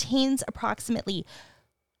Gatorade, contains approximately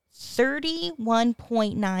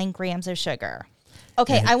 31.9 grams of sugar.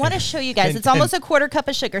 Okay, I want to show you guys. It's almost a quarter cup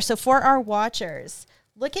of sugar. So for our watchers,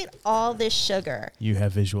 look at all this sugar. You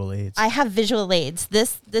have visual aids. I have visual aids.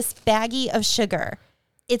 This baggie of sugar,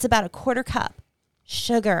 it's about a quarter cup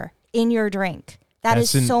sugar in your drink. That's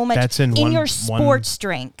so much. That's in your sports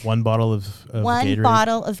drink. One bottle of Gatorade? One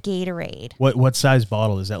bottle of Gatorade. What size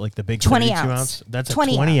bottle? Is that like the big 20 ounce? That's a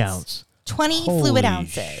 20 ounce. 20 fluid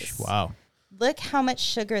ounces. Wow. Look how much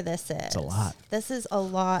sugar this is. It's a lot. This is a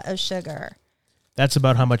lot of sugar. That's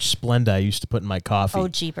about how much Splenda I used to put in my coffee. Oh,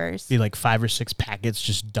 jeepers. Be like 5 or 6 packets,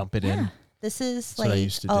 just dump it in. This is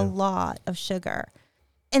like a lot of sugar.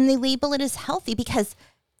 And they label it as healthy because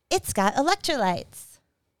it's got electrolytes.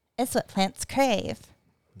 It's what plants crave.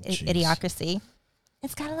 Idiocracy.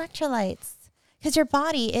 It's got electrolytes. Because your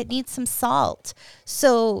body, it needs some salt.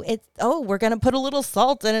 So we're going to put a little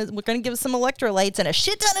salt in it. We're going to give some electrolytes and a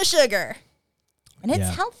shit ton of sugar. And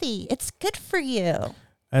it's healthy. It's good for you.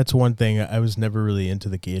 That's one thing. I was never really into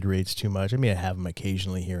the Gatorades too much. I mean, I have them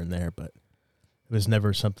occasionally here and there, but it was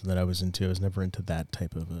never something that I was into. I was never into that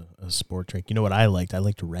type of a sport drink. You know what I liked? I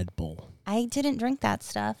liked Red Bull. I didn't drink that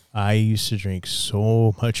stuff. I used to drink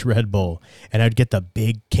so much Red Bull, and I'd get the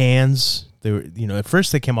big cans. They were, at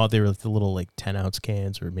first they came out, they were like the little 10-ounce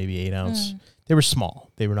cans or maybe 8-ounce. They were small.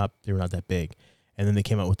 They were not that big. And then they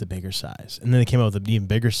came out with the bigger size. And then they came out with the even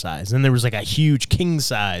bigger size. And then there was like a huge king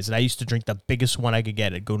size. And I used to drink the biggest one I could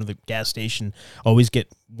get. I'd go to the gas station, always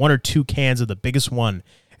get 1 or 2 cans of the biggest one.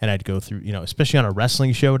 And I'd go through, especially on a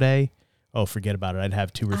wrestling show day. Oh, forget about it. I'd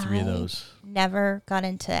have 2 or 3 of those. Never got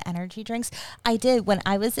into energy drinks. I did when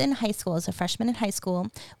I was in high school, as a freshman in high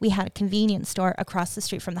school. We had a convenience store across the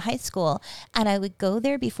street from the high school. And I would go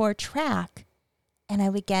there before track and I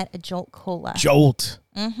would get a Jolt Cola. Jolt.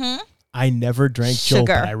 Mm-hmm. I never drank Jolt,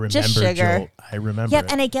 but I remember Jolt. I remember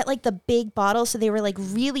it. And I get like the big bottles, so they were like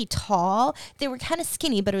really tall. They were kind of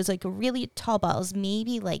skinny, but it was like really tall bottles,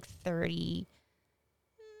 maybe like 30,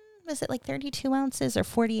 was it like 32 ounces or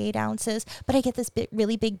 48 ounces? But I get this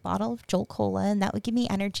really big bottle of Jolt Cola, and that would give me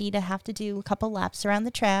energy to have to do a couple laps around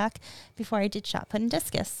the track before I did shot put and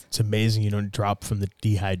discus. It's amazing you don't drop from the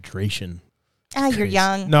dehydration. You're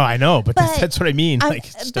young. No, I know, but that's what I mean.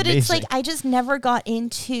 It's but amazing. It's like I just never got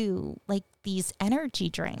into like these energy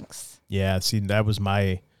drinks. Yeah, see, that was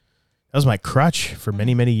my crutch for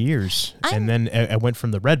many, many years. And then I went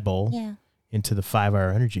from the Red Bull into the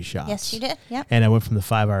 5-hour energy shots. Yes, you did. Yep. And I went from the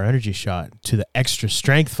 5-hour energy shot to the extra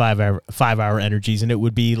strength 5-hour energies, and it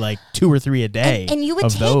would be like 2 or 3 a day. And you would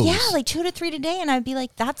take those. like 2 to 3 a day, and I'd be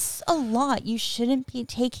like, that's a lot. You shouldn't be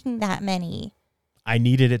taking that many. I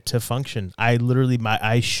needed it to function. I literally,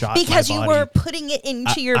 I shot because my body. You were putting it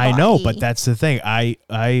into your body. I know, but that's the thing.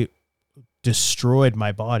 I destroyed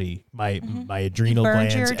my body, my adrenal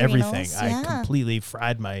glands, everything. I completely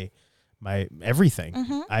fried my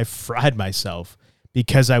everything. I fried myself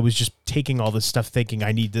because I was just taking all this stuff thinking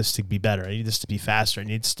I need this to be better. I need this to be faster. I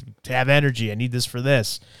need this to have energy. I need this for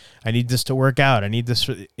this. I need this to work out. I need this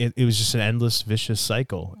for it. It was just an endless vicious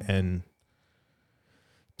cycle. And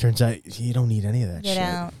turns out you don't need any of that You shit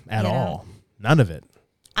don't. at You all. None of it.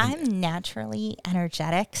 I'm naturally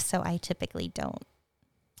energetic, so I typically don't.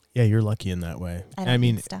 Yeah, you're lucky in that way. I don't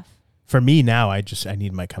mean, need stuff. for me now, I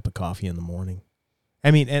need my cup of coffee in the morning. I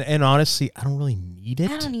mean, and honestly, I don't really need it.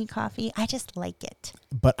 I don't need coffee. I just like it.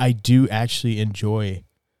 But I do actually enjoy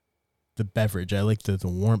the beverage. I like the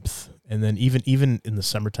warmth. And then even in the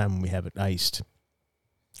summertime when we have it iced,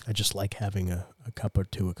 I just like having a cup or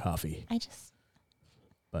two of coffee.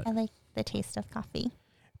 I like the taste of coffee.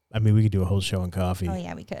 I mean, we could do a whole show on coffee Oh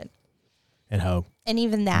yeah, we could. and how And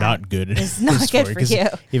even that not good it is not good for 'cause you.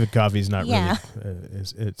 Even coffee is not Yeah. really,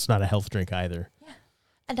 it's not a health drink either.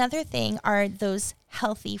 Another thing are those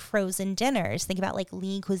healthy frozen dinners. Think about like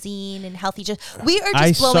lean cuisine and healthy. We are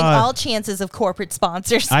just blowing all chances of corporate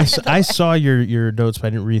sponsors. I saw your notes, but I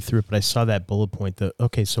didn't read through it. But I saw that bullet point.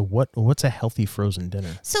 Okay, so what's a healthy frozen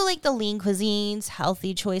dinner? So like the lean cuisines,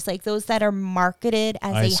 healthy choice, like those that are marketed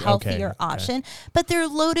as I a see. healthier Okay. option, but they're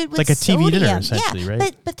loaded with Like a TV sodium. dinner, essentially, yeah,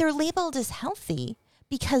 right? But they're labeled as healthy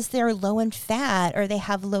because they're low in fat or they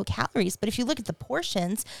have low calories. But if you look at the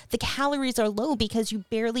portions, the calories are low because you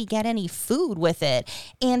barely get any food with it.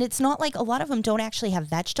 And it's not like a lot of them don't actually have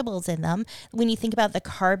vegetables in them. When you think about the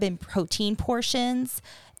carb and protein portions,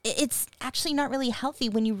 it's actually not really healthy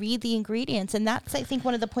when you read the ingredients. And that's, I think,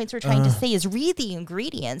 one of the points we're trying to say is read the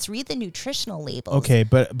ingredients, read the nutritional labels. Okay,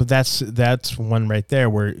 but that's one right there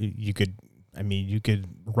where you could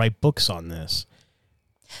write books on this.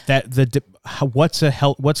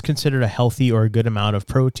 What's considered a healthy or a good amount of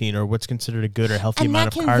protein, or what's considered a good or healthy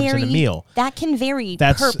amount of carbs in a meal. That can vary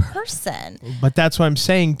per person. But that's what I'm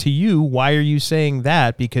saying to you. Why are you saying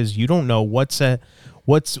that? Because you don't know what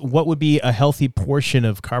would be a healthy portion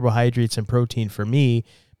of carbohydrates and protein for me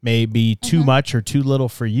may be too much or too little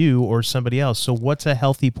for you or somebody else. So what's a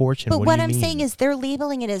healthy portion? But what what do you I'm mean? saying is they're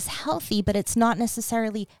labeling it as healthy, but it's not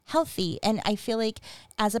necessarily healthy. And I feel like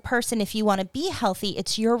as a person, if you want to be healthy,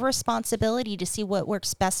 it's your responsibility to see what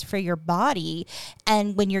works best for your body.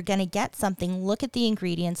 And when you're going to get something, look at the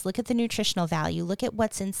ingredients, look at the nutritional value, look at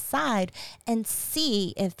what's inside and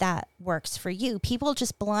see if that works for you. People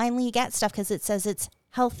just blindly get stuff because it says it's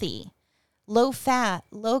healthy. Low fat,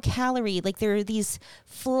 low calorie, like there are these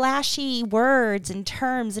flashy words and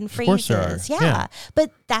terms and phrases. Of course there are. Yeah.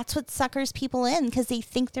 But that's what suckers people in because they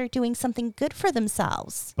think they're doing something good for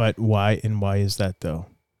themselves. But why is that though?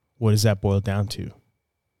 What does that boil down to?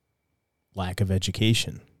 Lack of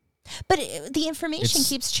education. But the information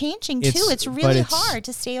keeps changing too. It's but really hard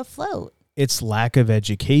to stay afloat. It's lack of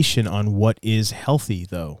education on what is healthy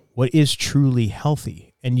though. What is truly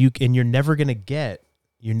healthy? And you're never going to get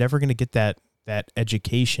that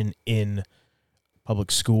education in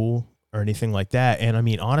public school or anything like that. And I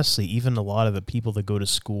mean, honestly, even a lot of the people that go to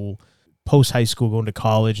school, post high school, going to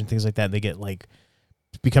college and things like that, they get like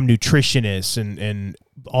become nutritionists and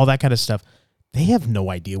all that kind of stuff. They have no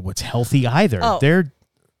idea what's healthy either. Oh.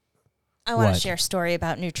 I want What? to share a story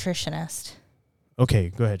about nutritionist. Okay,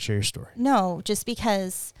 go ahead, share your story. No, just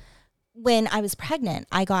because when I was pregnant,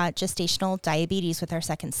 I got gestational diabetes with our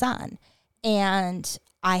second son. And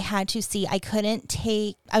I had to see, I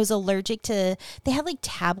was allergic to, they had like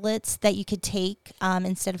tablets that you could take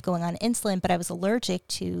instead of going on insulin, but I was allergic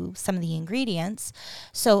to some of the ingredients.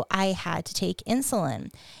 So I had to take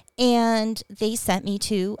insulin. And they sent me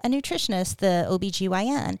to a nutritionist, the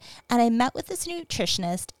OBGYN. And I met with this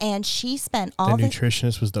nutritionist and she spent all the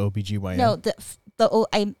nutritionist was the OBGYN? No, the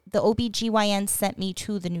OBGYN sent me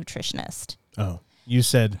to the nutritionist. Oh, you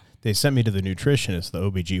said they sent me to the nutritionist, the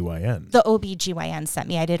OBGYN. The OBGYN sent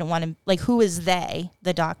me. I didn't want to, like, who is they?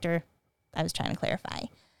 The doctor. I was trying to clarify.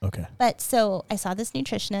 Okay. But so I saw this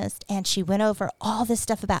nutritionist and she went over all this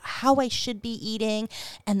stuff about how I should be eating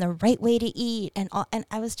and the right way to eat. And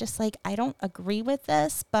I was just like, I don't agree with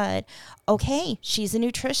this, but okay, she's a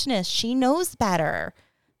nutritionist. She knows better.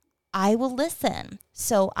 I will listen.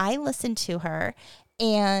 So I listened to her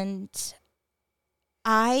and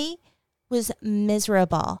I was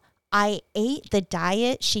miserable. I ate the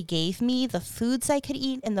diet she gave me, the foods I could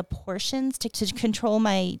eat, and the portions to control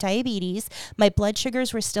my diabetes. My blood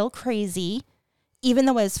sugars were still crazy. Even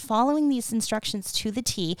though I was following these instructions to the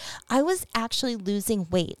T, I was actually losing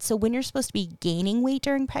weight. So when you're supposed to be gaining weight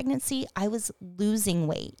during pregnancy, I was losing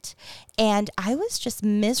weight. And I was just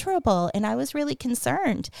miserable and I was really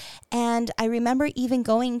concerned. And I remember even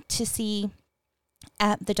going to see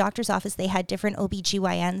at the doctor's office, they had different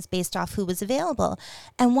OBGYNs based off who was available.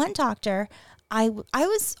 And one doctor, I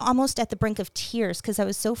was almost at the brink of tears because I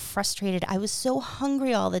was so frustrated. I was so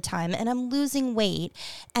hungry all the time and I'm losing weight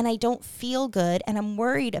and I don't feel good and I'm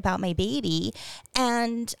worried about my baby.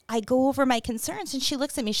 And I go over my concerns and she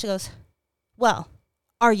looks at me, she goes, well,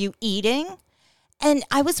 are you eating? And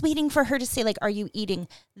I was waiting for her to say, like, are you eating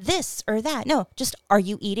this or that? No, just, are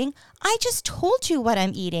you eating? I just told you what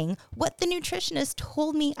I'm eating, what the nutritionist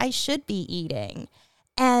told me I should be eating.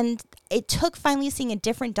 And it took finally seeing a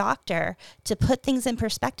different doctor to put things in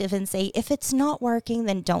perspective and say, if it's not working,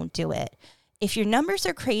 then don't do it. If your numbers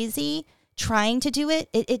are crazy, trying to do it,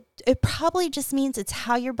 it probably just means it's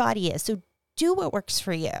how your body is. So do what works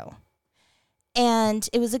for you. And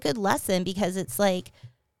it was a good lesson because it's like,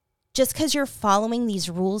 just because you're following these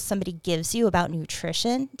rules somebody gives you about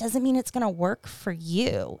nutrition doesn't mean it's going to work for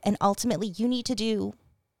you. And ultimately, you need to do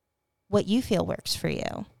what you feel works for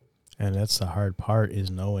you. And that's the hard part, is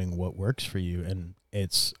knowing what works for you. And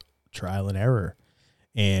it's trial and error.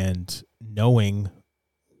 And knowing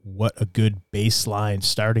what a good baseline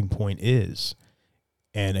starting point is.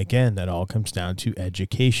 And again, that all comes down to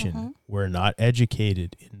education. Mm-hmm. We're not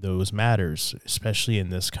educated in those matters, especially in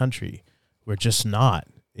this country. We're just not.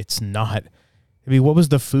 It's not. I mean, what was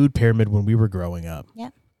the food pyramid when we were growing up? Yeah.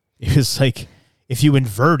 It was like, if you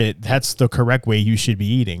invert it, that's the correct way you should be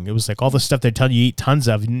eating. It was like all the stuff they tell you eat tons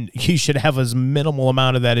of, you should have as minimal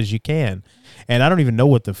amount of that as you can. And I don't even know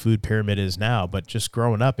what the food pyramid is now, but just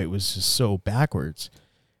growing up, it was just so backwards.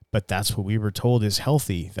 But that's what we were told is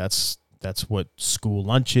healthy. That's what school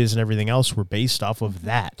lunches and everything else were based off of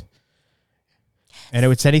that. And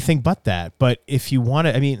it's anything but that. But if you want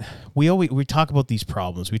to, I mean, we talk about these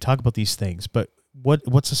problems, we talk about these things, but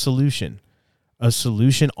what's a solution? A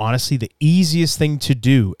solution, honestly, the easiest thing to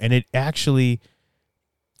do, and it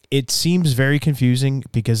seems very confusing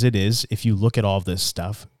because it is, if you look at all of this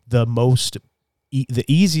stuff, the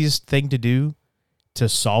easiest thing to do to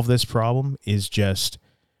solve this problem is just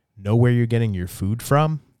know where you're getting your food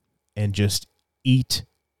from and just eat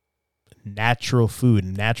natural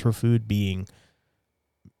food. Natural food being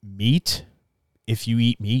meat, if you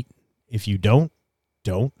eat meat. If you don't.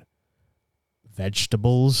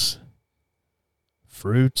 Vegetables,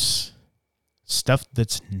 fruits, stuff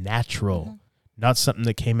that's natural, not something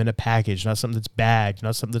that came in a package, not something that's bagged,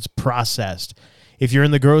 not something that's processed. If you're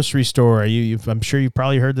in the grocery store, I'm sure you've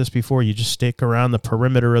probably heard this before, you just stick around the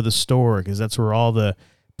perimeter of the store because that's where all the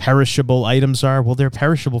perishable items are. Well, they're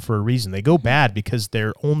perishable for a reason. They go bad because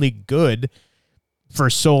they're only good for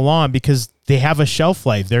so long because they have a shelf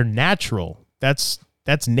life. They're natural. That's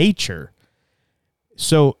nature.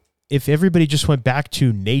 So if everybody just went back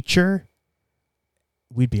to nature,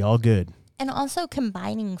 we'd be all good. And also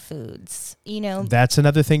combining foods, That's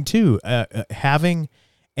another thing too. Having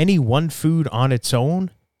any one food on its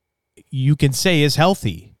own, you can say is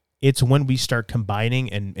healthy. It's when we start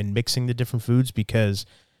combining and mixing the different foods because,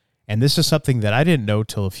 and this is something that I didn't know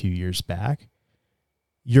till a few years back,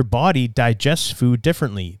 your body digests food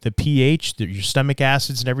differently. The pH, your stomach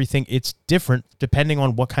acids and everything, it's different depending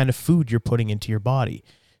on what kind of food you're putting into your body.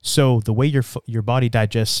 So the way your body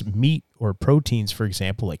digests meat or proteins, for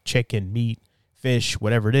example, like chicken, meat, fish,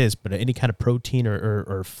 whatever it is, but any kind of protein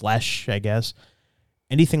or flesh, I guess,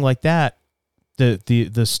 anything like that,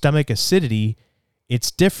 the stomach acidity, it's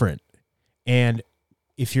different. And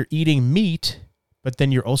if you're eating meat, but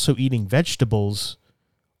then you're also eating vegetables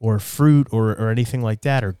or fruit or anything like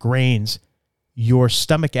that, or grains, your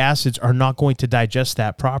stomach acids are not going to digest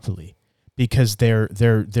that properly because they're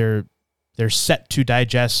set to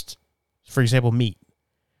digest, for example, meat.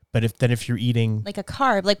 But if you're eating like a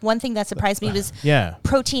carb, like one thing that surprised me was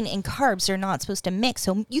protein and carbs are not supposed to mix.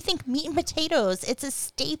 So you think meat and potatoes, it's a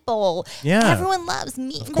staple. Yeah. Everyone loves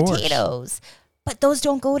meat and potatoes, but those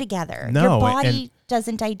don't go together. No, your body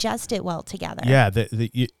doesn't digest it well together. Yeah,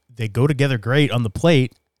 they go together great on the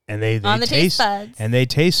plate, and they on the taste buds, and they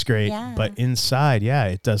taste great. Yeah. But inside,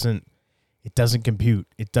 it doesn't compute.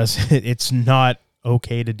 It's not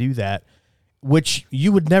okay to do that. Which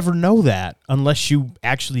you would never know that unless you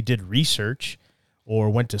actually did research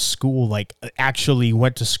or went to school, like actually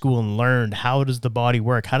went to school and learned how does the body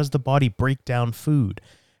work? How does the body break down food?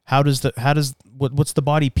 What's the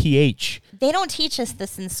body pH? They don't teach us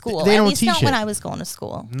this in school. They At don't least teach not it. when I was going to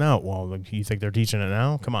school. No, well, you think they're teaching it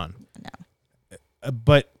now? Come on. No.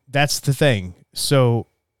 But that's the thing. So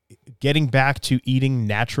getting back to eating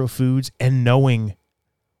natural foods and knowing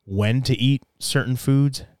when to eat certain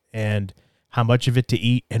foods and how much of it to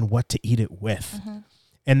eat and what to eat it with. Mm-hmm.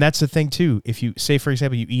 And that's the thing too. If you say, for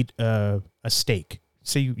example, you eat a steak,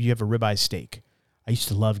 say you have a ribeye steak. I used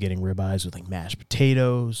to love getting ribeyes with like mashed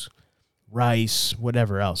potatoes, rice,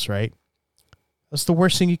 whatever else, right? That's the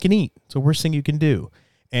worst thing you can eat. It's the worst thing you can do.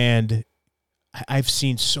 And I've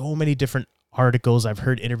seen so many different articles. I've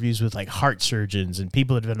heard interviews with like heart surgeons and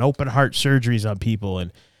people that have done open heart surgeries on people,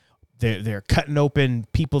 and they're cutting open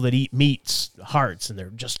people that eat meats, hearts, and they're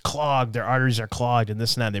just clogged. Their arteries are clogged and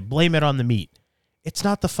this and that. They blame it on the meat. It's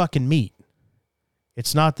not the fucking meat.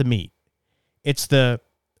 It's not the meat. It's the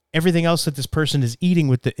everything else that this person is eating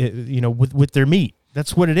with the with their meat.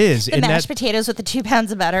 That's what it is. The mashed potatoes with the 2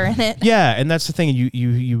 pounds of butter in it. Yeah, and that's the thing.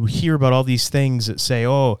 You hear about all these things that say,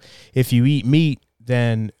 oh, if you eat meat,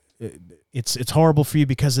 then it's horrible for you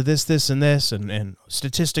because of this, and this, and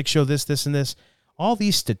statistics show this, and this. All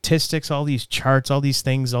these statistics, all these charts, all these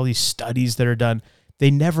things, all these studies that are done,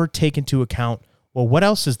 they never take into account, well, what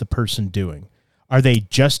else is the person doing? Are they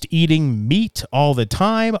just eating meat all the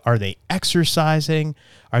time? Are they exercising?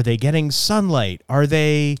 Are they getting sunlight? Are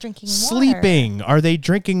they Drinking sleeping? water. Are they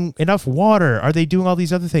drinking enough water? Are they doing all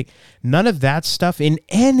these other things? None of that stuff in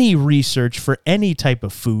any research for any type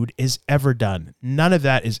of food is ever done. None of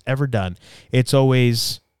that is ever done. It's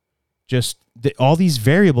always just all these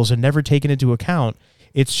variables are never taken into account.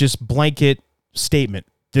 It's just blanket statement.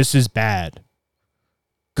 This is bad.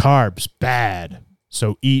 Carbs, bad.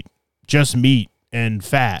 So eat just meat and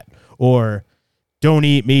fat, or don't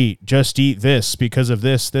eat meat, just eat this because of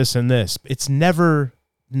this, and this. It's never,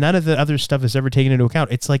 none of the other stuff is ever taken into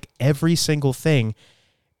account. It's like every single thing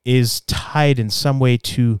is tied in some way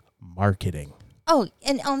to marketing. Oh,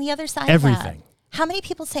 and on the other side Everything. of that, how many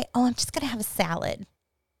people say, oh, I'm just going to have a salad?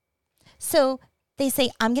 So they say,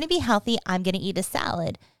 I'm going to be healthy, I'm going to eat a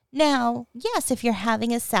salad. Now, yes, if you're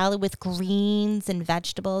having a salad with greens and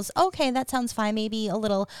vegetables, okay, that sounds fine. Maybe a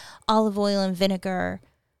little olive oil and vinegar.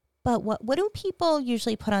 But what do people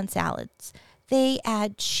usually put on salads? They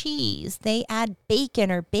add cheese. They add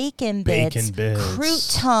bacon or bacon bits.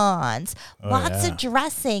 Croutons, lots of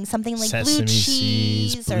dressing, something like Sesame blue seeds,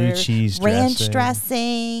 cheese blue or cheese ranch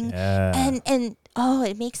dressing. Yeah. And oh,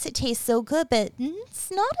 it makes it taste so good, but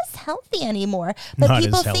it's not as healthy anymore. But Not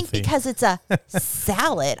people as think healthy. because it's a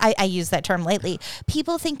salad, I use that term lately.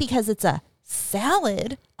 People think because it's a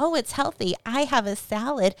salad, oh, it's healthy. I have a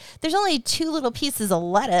salad. There's only 2 little pieces of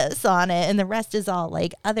lettuce on it, and the rest is all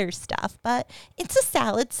like other stuff. But it's a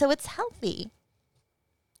salad, so it's healthy.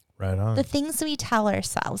 Right on. The things we tell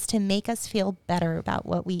ourselves to make us feel better about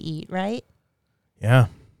what we eat, right? Yeah.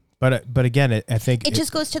 But again, I think It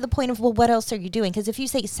just goes to the point of, well, what else are you doing? Because if you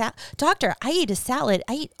say, doctor, I eat a salad.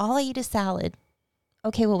 All I eat is salad.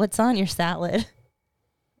 Okay, well, what's on your salad?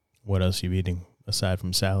 what else are you eating aside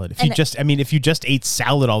from salad? If you just ate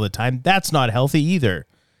salad all the time, that's not healthy either.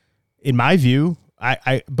 In my view,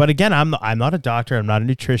 but again, I'm not a doctor, I'm not a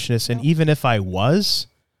nutritionist, and even if I was,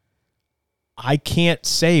 I can't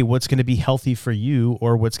say what's going to be healthy for you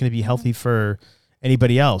or what's going to be healthy for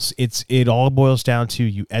anybody else. It all boils down to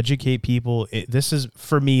you educate people. This is,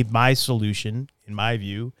 for me, my solution, in my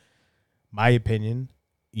view, my opinion.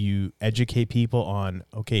 You educate people on,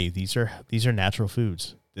 okay, these are natural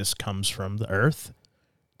foods. This comes from the earth.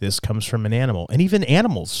 This comes from an animal. And even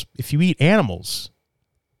animals, if you eat animals,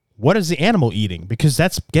 what is the animal eating? Because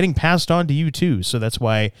that's getting passed on to you too. So that's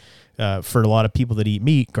why for a lot of people that eat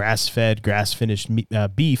meat, grass-fed, grass-finished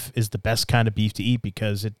beef is the best kind of beef to eat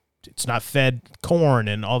because it's not fed corn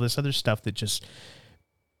and all this other stuff that just,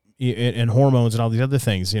 and hormones and all these other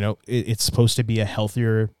things. It's supposed to be a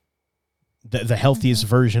healthier, the healthiest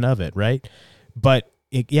version of it, right? But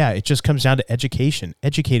it just comes down to education,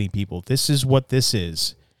 educating people. This is what this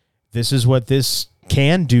is. This is what this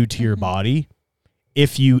can do to your body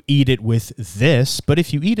if you eat it with this. But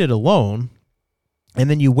if you eat it alone and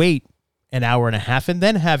then you wait an hour and a half and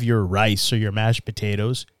then have your rice or your mashed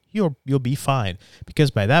potatoes, you'll be fine,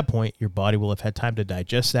 because by that point your body will have had time to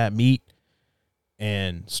digest that meat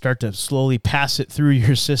and start to slowly pass it through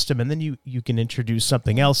your system, and then you can introduce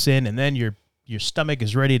something else in, and then your stomach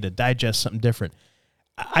is ready to digest something different.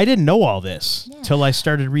 I didn't know all this till I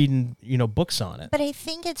started reading, books on it. But I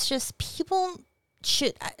think it's just people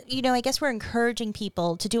should, I guess we're encouraging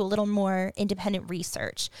people to do a little more independent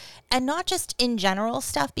research, and not just in general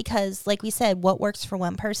stuff, because like we said, what works for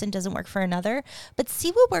one person doesn't work for another, but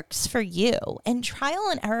see what works for you. And trial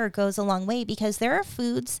and error goes a long way, because there are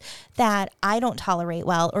foods that I don't tolerate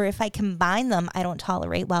well, or if I combine them, I don't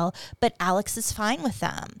tolerate well, but Alex is fine with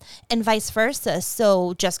them, and vice versa.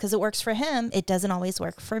 So just because it works for him, it doesn't always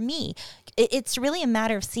work for me. It's really a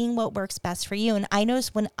matter of seeing what works best for you. And I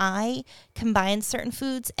notice when I combine certain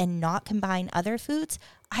foods and not combine other foods,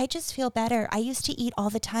 I just feel better. I used to eat all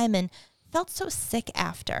the time and felt so sick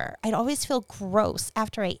after. I'd always feel gross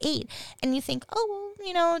after I ate. And you think, oh, well,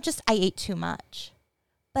 you know, just I ate too much.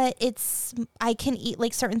 But I can eat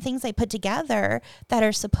like certain things I put together that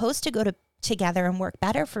are supposed to go together and work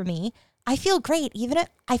better for me. I feel great. Even if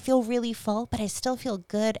I feel really full, but I still feel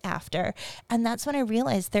good after. And that's when I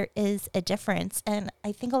realized there is a difference. And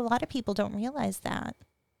I think a lot of people don't realize that.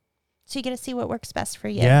 So you get to see what works best for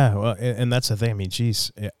you. Yeah, well, and that's the thing. I mean,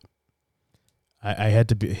 geez, I had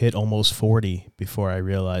to hit almost 40 before I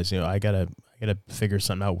realized, you know, I gotta figure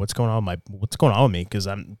something out. What's going on with me? Because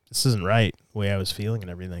this isn't right the way I was feeling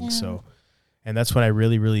and everything. Yeah. So, and that's when I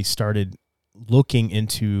really started looking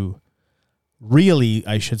into. Really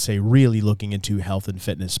looking into health and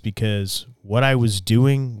fitness, because what I was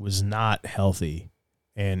doing was not healthy.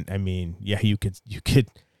 And I mean, yeah, I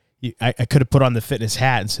could have put on the fitness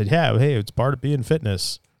hat and said, yeah, hey, it's part of being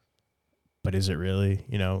fitness. But is it really?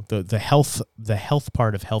 You know, the health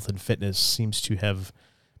part of health and fitness seems to have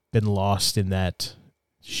been lost in that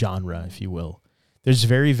genre, if you will. There's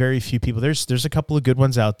very, very few people. There's a couple of good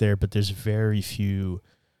ones out there, but there's very few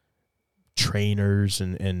trainers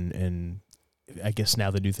and I guess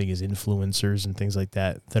now the new thing is influencers and things like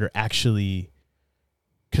that are actually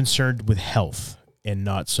concerned with health and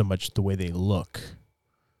not so much the way they look.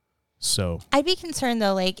 So I'd be concerned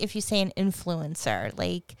though, like if you say an influencer,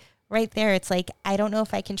 like right there, it's like, I don't know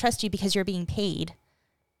if I can trust you because you're being paid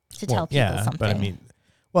to tell people something. But I mean,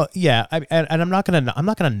 well, yeah, and I'm not gonna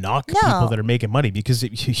knock people that are making money, because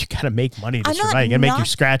you gotta make money to survive. You gotta make your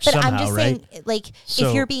scratch somehow, I'm just right? saying, like,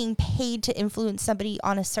 if you're being paid to influence somebody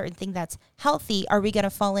on a certain thing that's healthy, are we gonna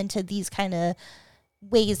fall into these kind of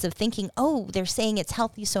ways of thinking? Oh, they're saying it's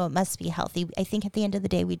healthy, so it must be healthy. I think at the end of the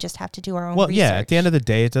day, we just have to do our own. Well, research. Yeah, at the end of the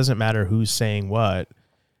day, it doesn't matter who's saying what.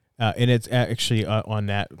 And it's actually on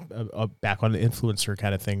that, back on the influencer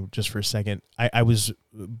kind of thing, just for a second. I was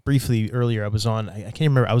briefly earlier, I was on, I can't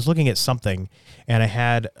remember, I was looking at something, and I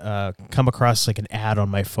had come across like an ad on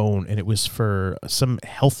my phone, and it was for some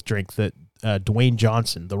health drink that Dwayne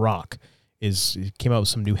Johnson, The Rock, came out with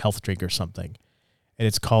some new health drink or something. And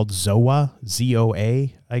it's called Zoa,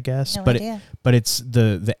 Z-O-A, I guess. No idea. But it's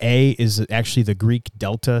the A is actually the Greek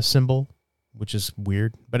delta symbol, which is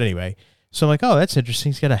weird. But anyway. So I'm like, oh, that's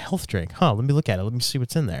interesting. He's got a health drink. Let me look at it. Let me see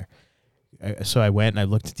what's in there. So I went and I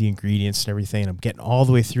looked at the ingredients and everything, and I'm getting all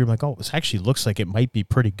the way through. I'm like, oh, this actually looks like it might be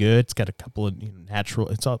pretty good. It's got a couple of natural.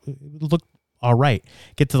 It looked all right.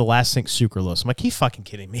 Get to the last thing, sucralose. I'm like, you fucking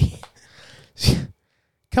kidding me?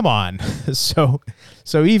 Come on. So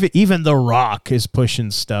even The Rock is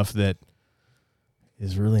pushing stuff that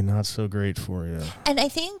is really not so great for you. And I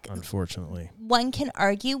think, unfortunately, one can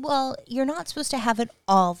argue, well, you're not supposed to have it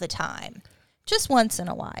all the time, just once in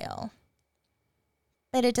a while.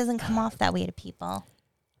 But it doesn't come off that way to people.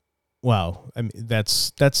 Well, I mean, that's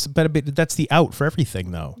the out for everything,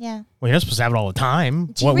 though. Yeah. Well, you're not supposed to have it all the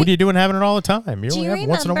time. What are you doing having it all the time? You only have it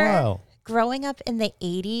once in a while. Growing up in the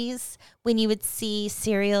 80s, when you would see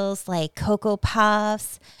cereals like Cocoa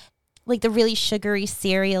Puffs, like the really sugary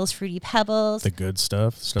cereals, Fruity Pebbles. The good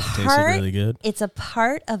stuff that tasted really good. It's a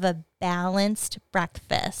part of a balanced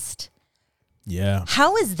breakfast. Yeah.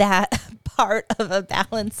 How is that part of a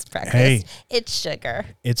balanced breakfast? Hey, it's sugar.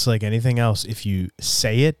 It's like anything else. If you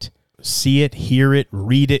say it, see it, hear it,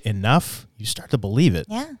 read it enough, you start to believe it.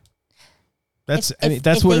 Yeah. That's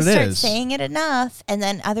if what it is. If they start saying it enough, and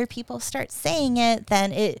then other people start saying it,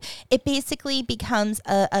 then it basically becomes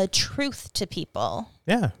a truth to people.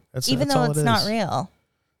 Yeah, even though it's not real.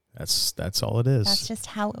 That's all it is. That's just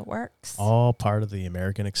how it works. All part of the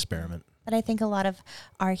American experiment. But I think a lot of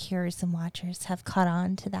our hearers and watchers have caught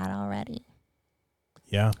on to that already.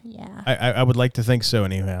 Yeah. Yeah. I would like to think so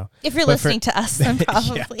anyhow. If you're listening to us, then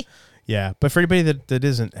probably. Yeah, but for anybody that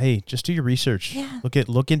isn't, hey, just do your research. Yeah.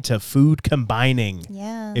 Look into food combining.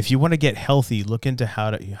 Yeah. If you want to get healthy, look into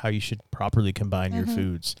how you should properly combine your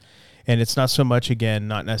foods. And it's not so much, again,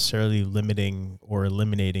 not necessarily limiting or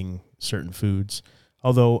eliminating certain foods.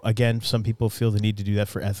 Although, again, some people feel the need to do that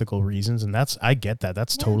for ethical reasons, and I get that.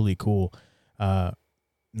 That's totally cool. Not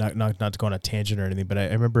to go on a tangent or anything, but I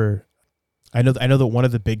remember, I know that one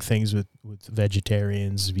of the big things with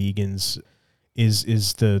vegetarians, vegans,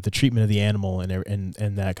 is the treatment of the animal and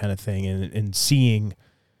that kind of thing, and seeing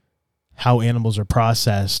how animals are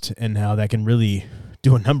processed and how that can really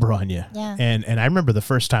do a number on you. Yeah. And I remember the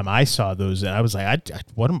first time I saw those, and I was like,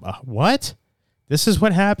 what? This is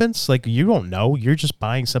what happens? Like, you don't know. You're just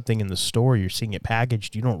buying something in the store. You're seeing it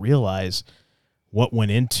packaged. You don't realize what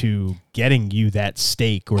went into getting you that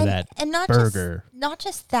steak or that burger. Not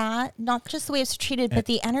just that, not just the way it's treated, but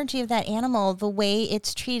the energy of that animal, the way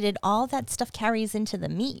it's treated, all that stuff carries into the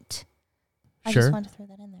meat. I just wanted to throw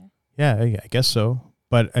that in there. Yeah, I guess so.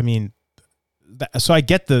 But I mean, so I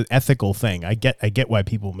get the ethical thing. I get why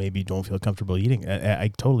people maybe don't feel comfortable eating. I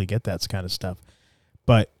totally get that kind of stuff.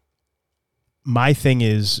 But my thing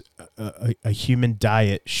is, a human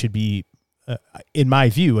diet should be, in my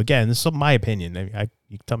view, again, this is my opinion. I mean,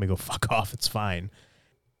 you can tell me to go fuck off. It's fine.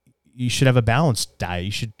 You should have a balanced diet.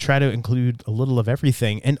 You should try to include a little of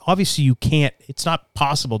everything. And obviously you can't, it's not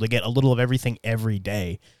possible to get a little of everything every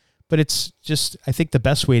day. But it's just, I think the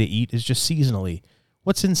best way to eat is just seasonally.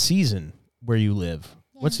 What's in season where you live?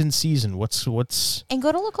 Yeah. What's in season? What's and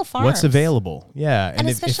go to local farms. What's available? Yeah, and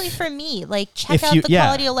especially for me, like check out the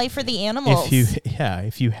quality of life for the animals.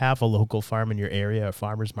 If you have a local farm in your area, a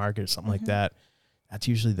farmer's market or something like that, that's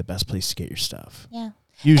usually the best place to get your stuff. Yeah.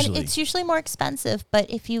 Usually. And it's usually more expensive, but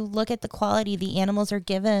if you look at the quality, the animals are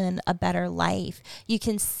given a better life. You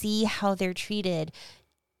can see how they're treated.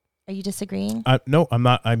 Are you disagreeing? No, I'm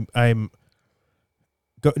not.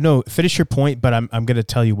 No, finish your point, but I'm going to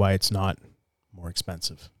tell you why it's not more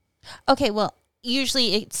expensive. Okay, well,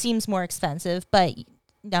 usually it seems more expensive, but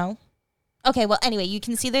no. Okay, well, anyway, you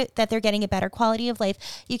can see that they're getting a better quality of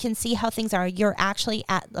life. You can see how things are. You're actually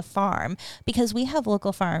at the farm because we have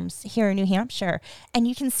local farms here in New Hampshire, and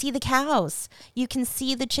you can see the cows. You can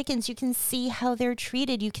see the chickens. You can see how they're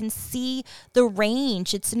treated. You can see the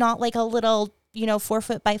range. It's not like a little 4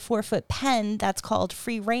 foot by 4 foot pen that's called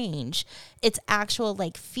free range. It's actual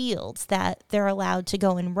like fields that they're allowed to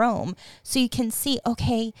go and roam. So you can see,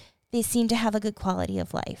 okay, they seem to have a good quality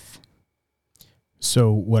of life.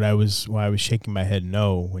 So why I was shaking my head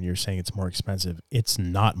no when you're saying it's more expensive, it's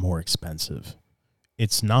not more expensive.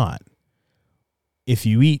 It's not. If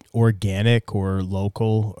you eat organic or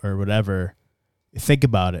local or whatever, think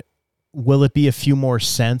about it. Will it be a few more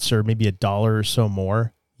cents or maybe $1 or so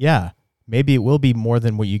more? Yeah. Maybe it will be more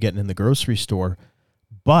than what you get in the grocery store.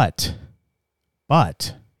 But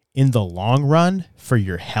in the long run, for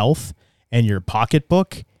your health and your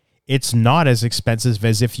pocketbook, it's not as expensive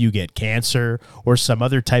as if you get cancer or some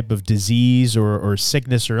other type of disease or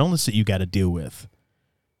sickness or illness that you got to deal with.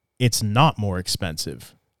 It's not more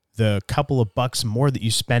expensive. The couple of bucks more that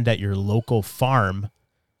you spend at your local farm,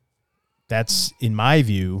 that's, in my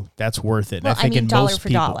view, that's worth it. Well, I think in dollar most for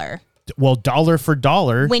people, dollar. Well, dollar for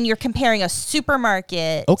dollar. When you're comparing a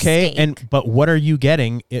supermarket okay, steak. but what are you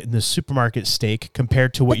getting in the supermarket steak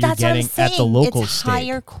compared to what you're getting at the local it's steak?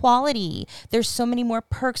 Higher quality. There's so many more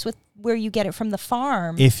perks with where you get it from the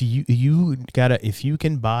farm. If you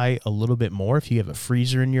can buy a little bit more, if you have a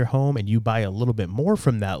freezer in your home and you buy a little bit more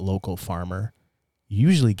from that local farmer, you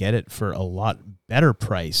usually get it for a lot better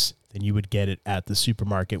price than you would get it at the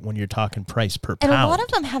supermarket when you're talking price per pound. And a lot of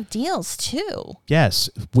them have deals too. Yes,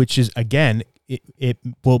 which is, again, it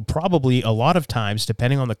will probably, a lot of times,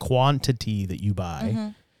 depending on the quantity that you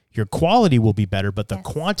buy, your quality will be better, but the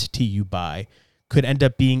quantity you buy could end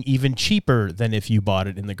up being even cheaper than if you bought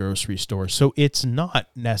it in the grocery store. So it's not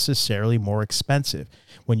necessarily more expensive.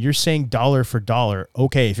 When you're saying dollar for dollar,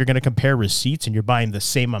 okay, if you're going to compare receipts and you're buying the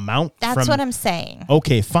same amount. That's what I'm saying.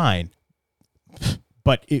 Okay, fine.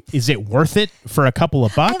 But is it worth it for a couple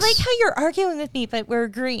of bucks? I like how you're arguing with me, but we're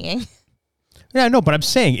agreeing. Yeah, no, but I'm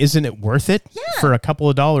saying, isn't it worth it for a couple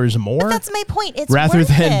of dollars more? But that's my point. It's rather worth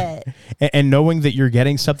than it. And knowing that you're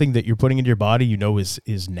getting something that you're putting into your body,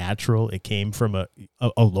 is natural. It came from a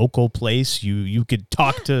local place. You could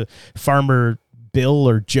talk to Farmer Bill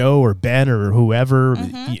or Joe or Ben or whoever.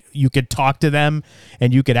 You could talk to them,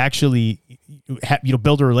 and you could actually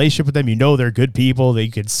build a relationship with them. They're good people. That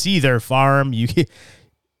you could see their farm.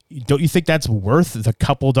 Don't you think that's worth the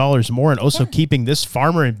couple dollars more, and also keeping this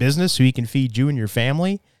farmer in business so he can feed you and your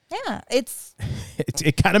family? Yeah,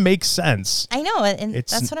 it kind of makes sense. I know, and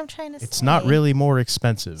that's what I'm trying to say. It's not really more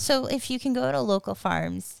expensive. So if you can go to local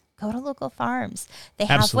farms, go to local farms. They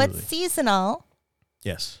have Absolutely. what's seasonal.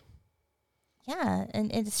 Yes. Yeah,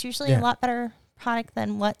 and it's usually a lot better product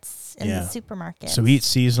than what's in the supermarket. So eat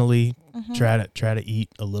seasonally. Try to eat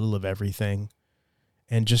a little of everything.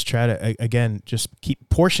 And just try to, again, just keep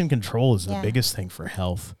portion control is the biggest thing for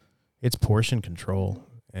health. It's portion control.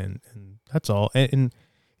 And that's all. And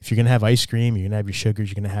if you're going to have ice cream, you're going to have your sugars,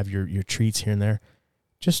 you're going to have your treats here and there,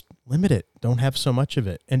 just limit it. Don't have so much of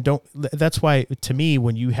it. And that's why, to me,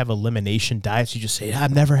 when you have elimination diets, you just say,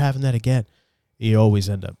 I'm never having that again. You always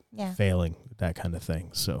end up failing with that kind of thing.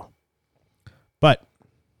 So, but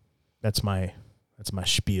that's my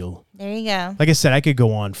spiel. There you go. Like I said, I could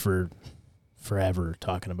go on for forever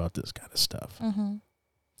talking about this kind of stuff.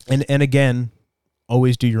 And again,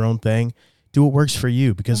 always do your own thing. Do what works for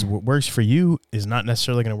you, because what works for you is not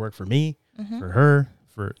necessarily going to work for me, for her,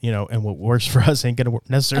 for, and what works for us ain't going to And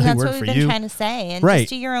necessarily that's work what for we've been you. trying to say. And Right. just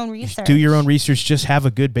do your own research. Do your own research. Just have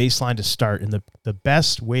a good baseline to start. And the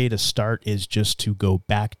best way to start is just to go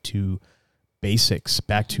back to basics,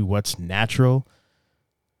 back to what's natural.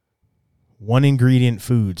 One ingredient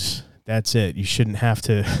foods. That's it. You shouldn't have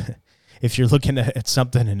to, if you're looking at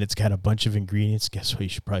something and it's got a bunch of ingredients, guess what? You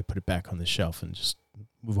should probably put it back on the shelf and just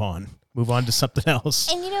move on to something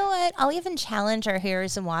else. And you know what? I'll even challenge our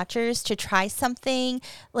hearers and watchers to try something,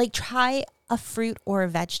 like try a fruit or a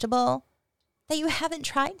vegetable that you haven't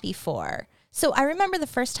tried before. So I remember the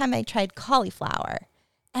first time I tried cauliflower,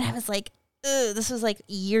 and I was like, ugh, this was like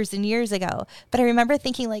years and years ago. But I remember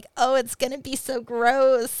thinking like, oh, it's going to be so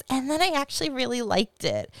gross. And then I actually really liked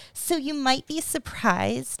it. So you might be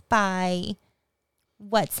surprised by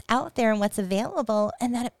what's out there and what's available,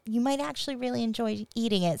 and that you might actually really enjoy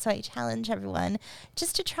eating it. So I challenge everyone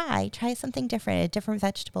just to try something different, a different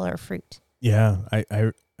vegetable or fruit. Yeah,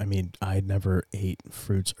 I mean, I never ate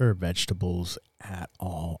fruits or vegetables at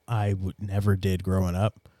all. I never did growing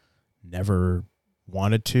up. Never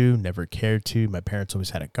wanted to, never cared to. My parents always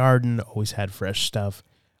had a garden, always had fresh stuff.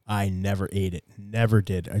 I never ate it. Never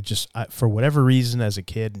did. For whatever reason as a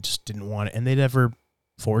kid, just didn't want it. And they never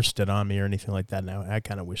forced it on me or anything like that. Now I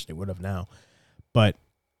kind of wish they would have now. But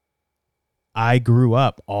I grew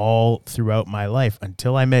up all throughout my life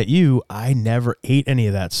until I met you. I never ate any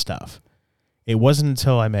of that stuff. It wasn't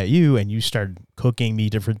until I met you and you started cooking me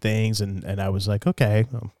different things, and I was like, okay,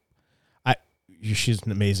 she's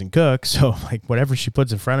an amazing cook, so like whatever she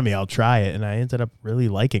puts in front of me, I'll try it. And I ended up really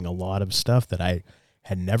liking a lot of stuff that I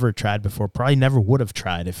had never tried before, probably never would have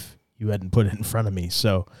tried if you hadn't put it in front of me.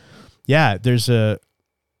 So yeah, there's a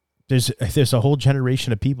whole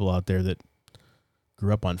generation of people out there that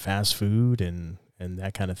grew up on fast food and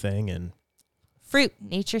that kind of thing. And Fruit,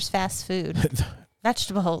 nature's fast food.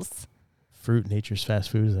 Vegetables. Fruit, nature's fast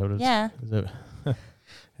food. Is that what it's, Yeah. is it?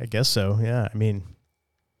 I guess so. Yeah. I mean,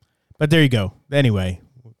 but there you go. Anyway,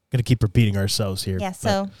 we're going to keep repeating ourselves here. Yeah,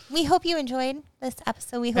 so we hope you enjoyed this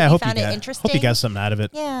episode. We hope Yeah, I you hope found you it got, interesting. hope you got something out of it.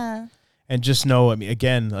 Yeah. And just know, I mean,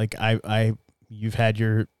 again, like you've had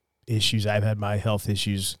your issues, I've had my health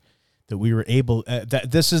issues, that we were able, that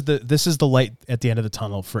this is the light at the end of the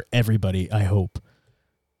tunnel for everybody, I hope.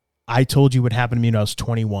 I told you what happened to me when I was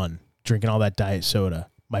 21, drinking all that diet soda.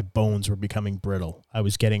 My bones were becoming brittle. I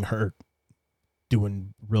was getting hurt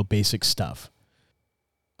doing real basic stuff.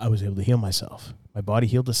 I was able to heal myself. My body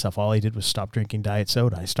healed itself. All I did was stop drinking diet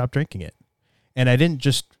soda. I stopped drinking it. And I didn't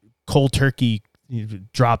just cold turkey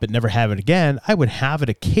drop it, never have it again. I would have it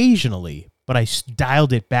occasionally, but I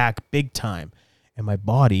dialed it back big time. And my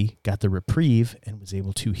body got the reprieve and was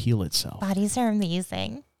able to heal itself. Bodies are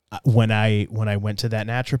amazing. When I went to that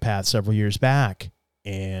naturopath several years back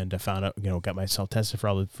and I found out, got myself tested for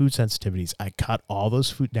all the food sensitivities, I cut all those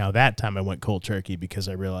food. Now that time I went cold turkey because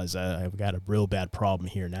I realized I've got a real bad problem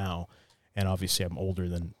here now. And obviously I'm older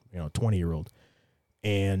than, a 20-year-old.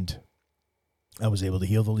 And I was able to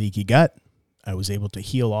heal the leaky gut. I was able to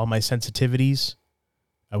heal all my sensitivities.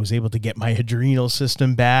 I was able to get my adrenal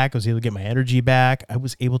system back. I was able to get my energy back. I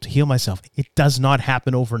was able to heal myself. It does not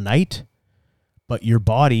happen overnight, but your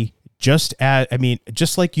body, just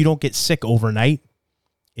like you don't get sick overnight,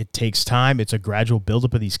 it takes time. It's a gradual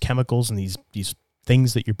buildup of these chemicals and these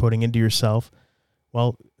things that you're putting into yourself.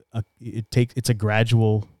 Well, it's a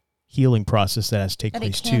gradual healing process that has to take But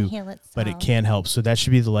place it can too. heal itself. But it can help. So that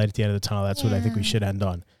should be the light at the end of the tunnel. That's what I think we should end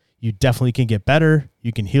on. You definitely can get better.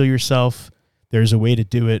 You can heal yourself. There's a way to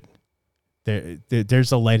do it.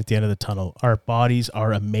 There's a light at the end of the tunnel. Our bodies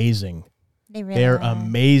are amazing. They're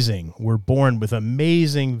amazing. We're born with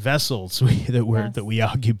amazing vessels that we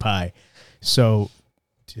occupy. So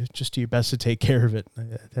just do your best to take care of it.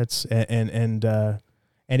 That's and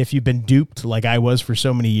if you've been duped like I was for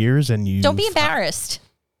so many years, and you don't be embarrassed.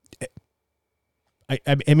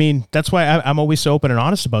 I mean, that's why I'm always so open and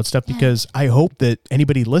honest about stuff, because I hope that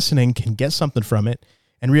anybody listening can get something from it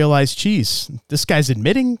and realize, geez, this guy's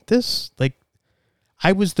admitting this. Like,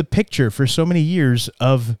 I was the picture for so many years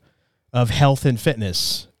of health and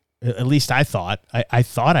fitness. At least I thought. I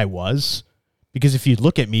thought I was, because if you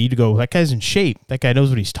look at me, you'd go, that guy's in shape. That guy knows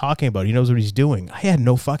what he's talking about. He knows what he's doing. I had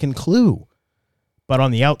no fucking clue. But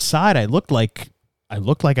on the outside, I looked like I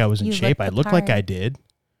was in shape. I looked like I did.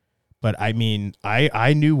 But I mean,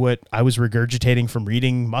 I knew what I was regurgitating from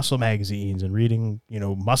reading muscle magazines and reading,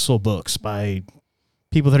 muscle books by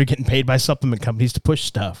people that are getting paid by supplement companies to push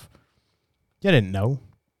stuff. You didn't know.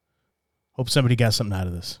 Hope somebody got something out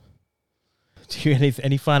of this. Do you have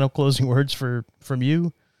any final closing words from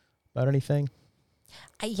you about anything?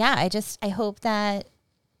 I hope that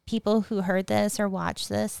people who heard this or watched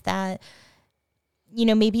this, that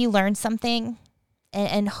maybe you learned something,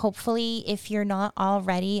 and hopefully if you're not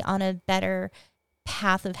already on a better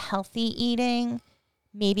path of healthy eating,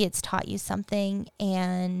 maybe it's taught you something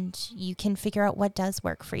and you can figure out what does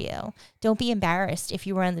work for you. Don't be embarrassed if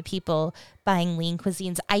you were one of the people buying lean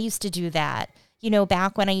cuisines. I used to do that,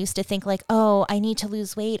 back when I used to think like, oh, I need to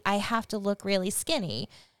lose weight, I have to look really skinny.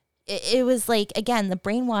 It was like, again, the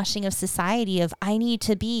brainwashing of society of I need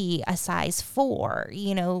to be a size 4,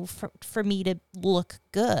 for me to look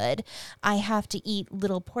good. I have to eat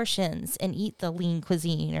little portions and eat the lean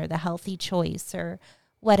cuisine or the healthy choice or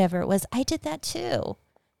whatever it was. I did that too.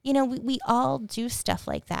 We all do stuff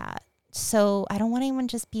like that. So I don't want anyone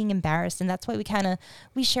just being embarrassed. And that's why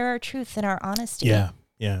we share our truth and our honesty. Yeah.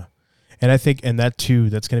 Yeah. And I think, and that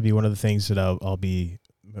too, that's going to be one of the things that I'll be,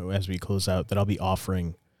 as we close out, that I'll be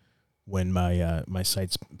offering when my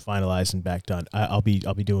site's finalized and back done. I'll be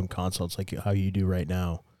doing consults like how you do right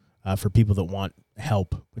now, for people that want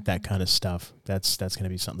help with that kind of stuff. That's going to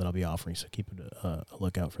be something that I'll be offering. So keep a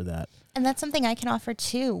lookout for that. And that's something I can offer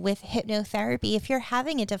too with hypnotherapy. If you're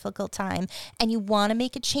having a difficult time and you want to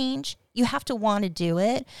make a change, you have to want to do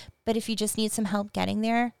it. But if you just need some help getting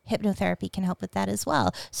there, hypnotherapy can help with that as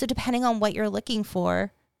well. So depending on what you're looking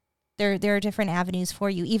for, there are different avenues for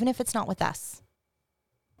you, even if it's not with us.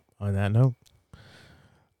 On that note,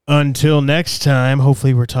 until next time,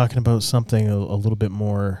 hopefully we're talking about something a little bit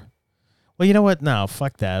more. Well, you know what? No,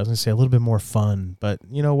 fuck that. I was going to say a little bit more fun, but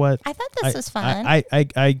you know what? I thought this was fun.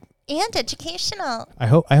 And educational. I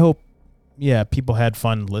hope, yeah, people had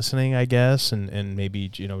fun listening, I guess, and maybe,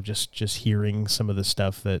 just hearing some of the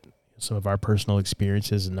stuff that, some of our personal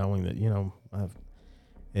experiences and knowing that,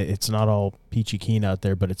 it's not all peachy keen out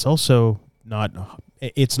there, but it's also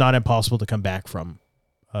it's not impossible to come back from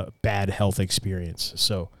a bad health experience.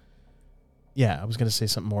 So yeah, I was going to say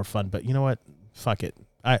something more fun, but you know what? Fuck it.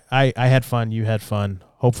 I had fun. You had fun.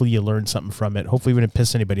 Hopefully you learned something from it. Hopefully we didn't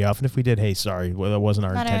piss anybody off. And if we did, hey, sorry. Well, that wasn't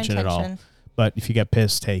our intention at all. But if you got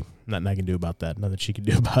pissed, hey, nothing I can do about that. Nothing she can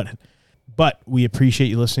do about it. But we appreciate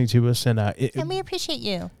you listening to us. And we appreciate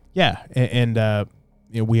you. Yeah. And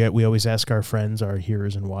we always ask our friends, our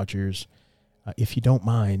hearers and watchers, if you don't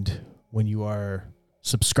mind, when you are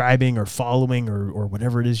subscribing or following or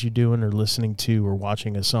whatever it is you're doing or listening to or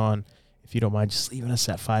watching us on, if you don't mind just leaving us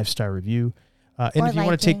that 5-star review. And if you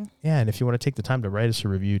want to take the time to write us a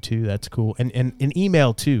review too, that's cool. And an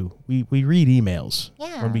email too. We read emails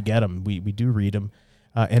when we get them. We do read them.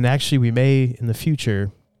 And actually we may in the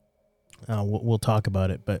future, we'll talk about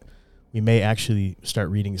it, but we may actually start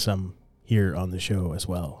reading some here on the show as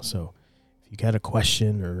well. So if you got a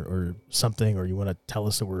question or something, or you want to tell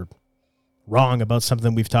us that we're wrong about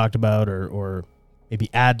something we've talked about, or maybe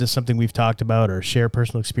add to something we've talked about, or share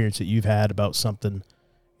personal experience that you've had about something,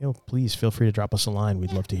 please feel free to drop us a line.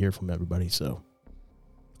 We'd love to hear from everybody. So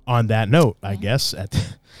on that note, I guess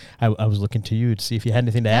I was looking to you to see if you had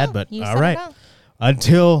anything to add, but all right.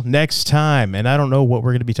 Until next time. And I don't know what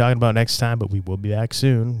we're going to be talking about next time, but we will be back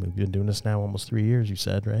soon. We've been doing this now almost 3 years, you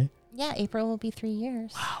said, right? Yeah, April will be 3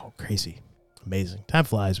 years. Wow, crazy. Amazing. Time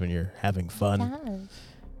flies when you're having fun. It does.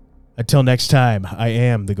 Until next time, I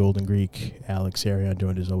am the Golden Greek, Alex Arion,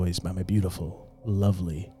 joined as always by my beautiful,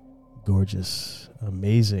 lovely, gorgeous,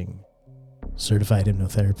 amazing, certified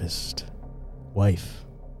hypnotherapist, wife,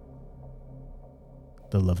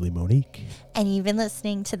 the lovely Monique. And you've been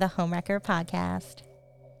listening to the Homewrecker Podcast.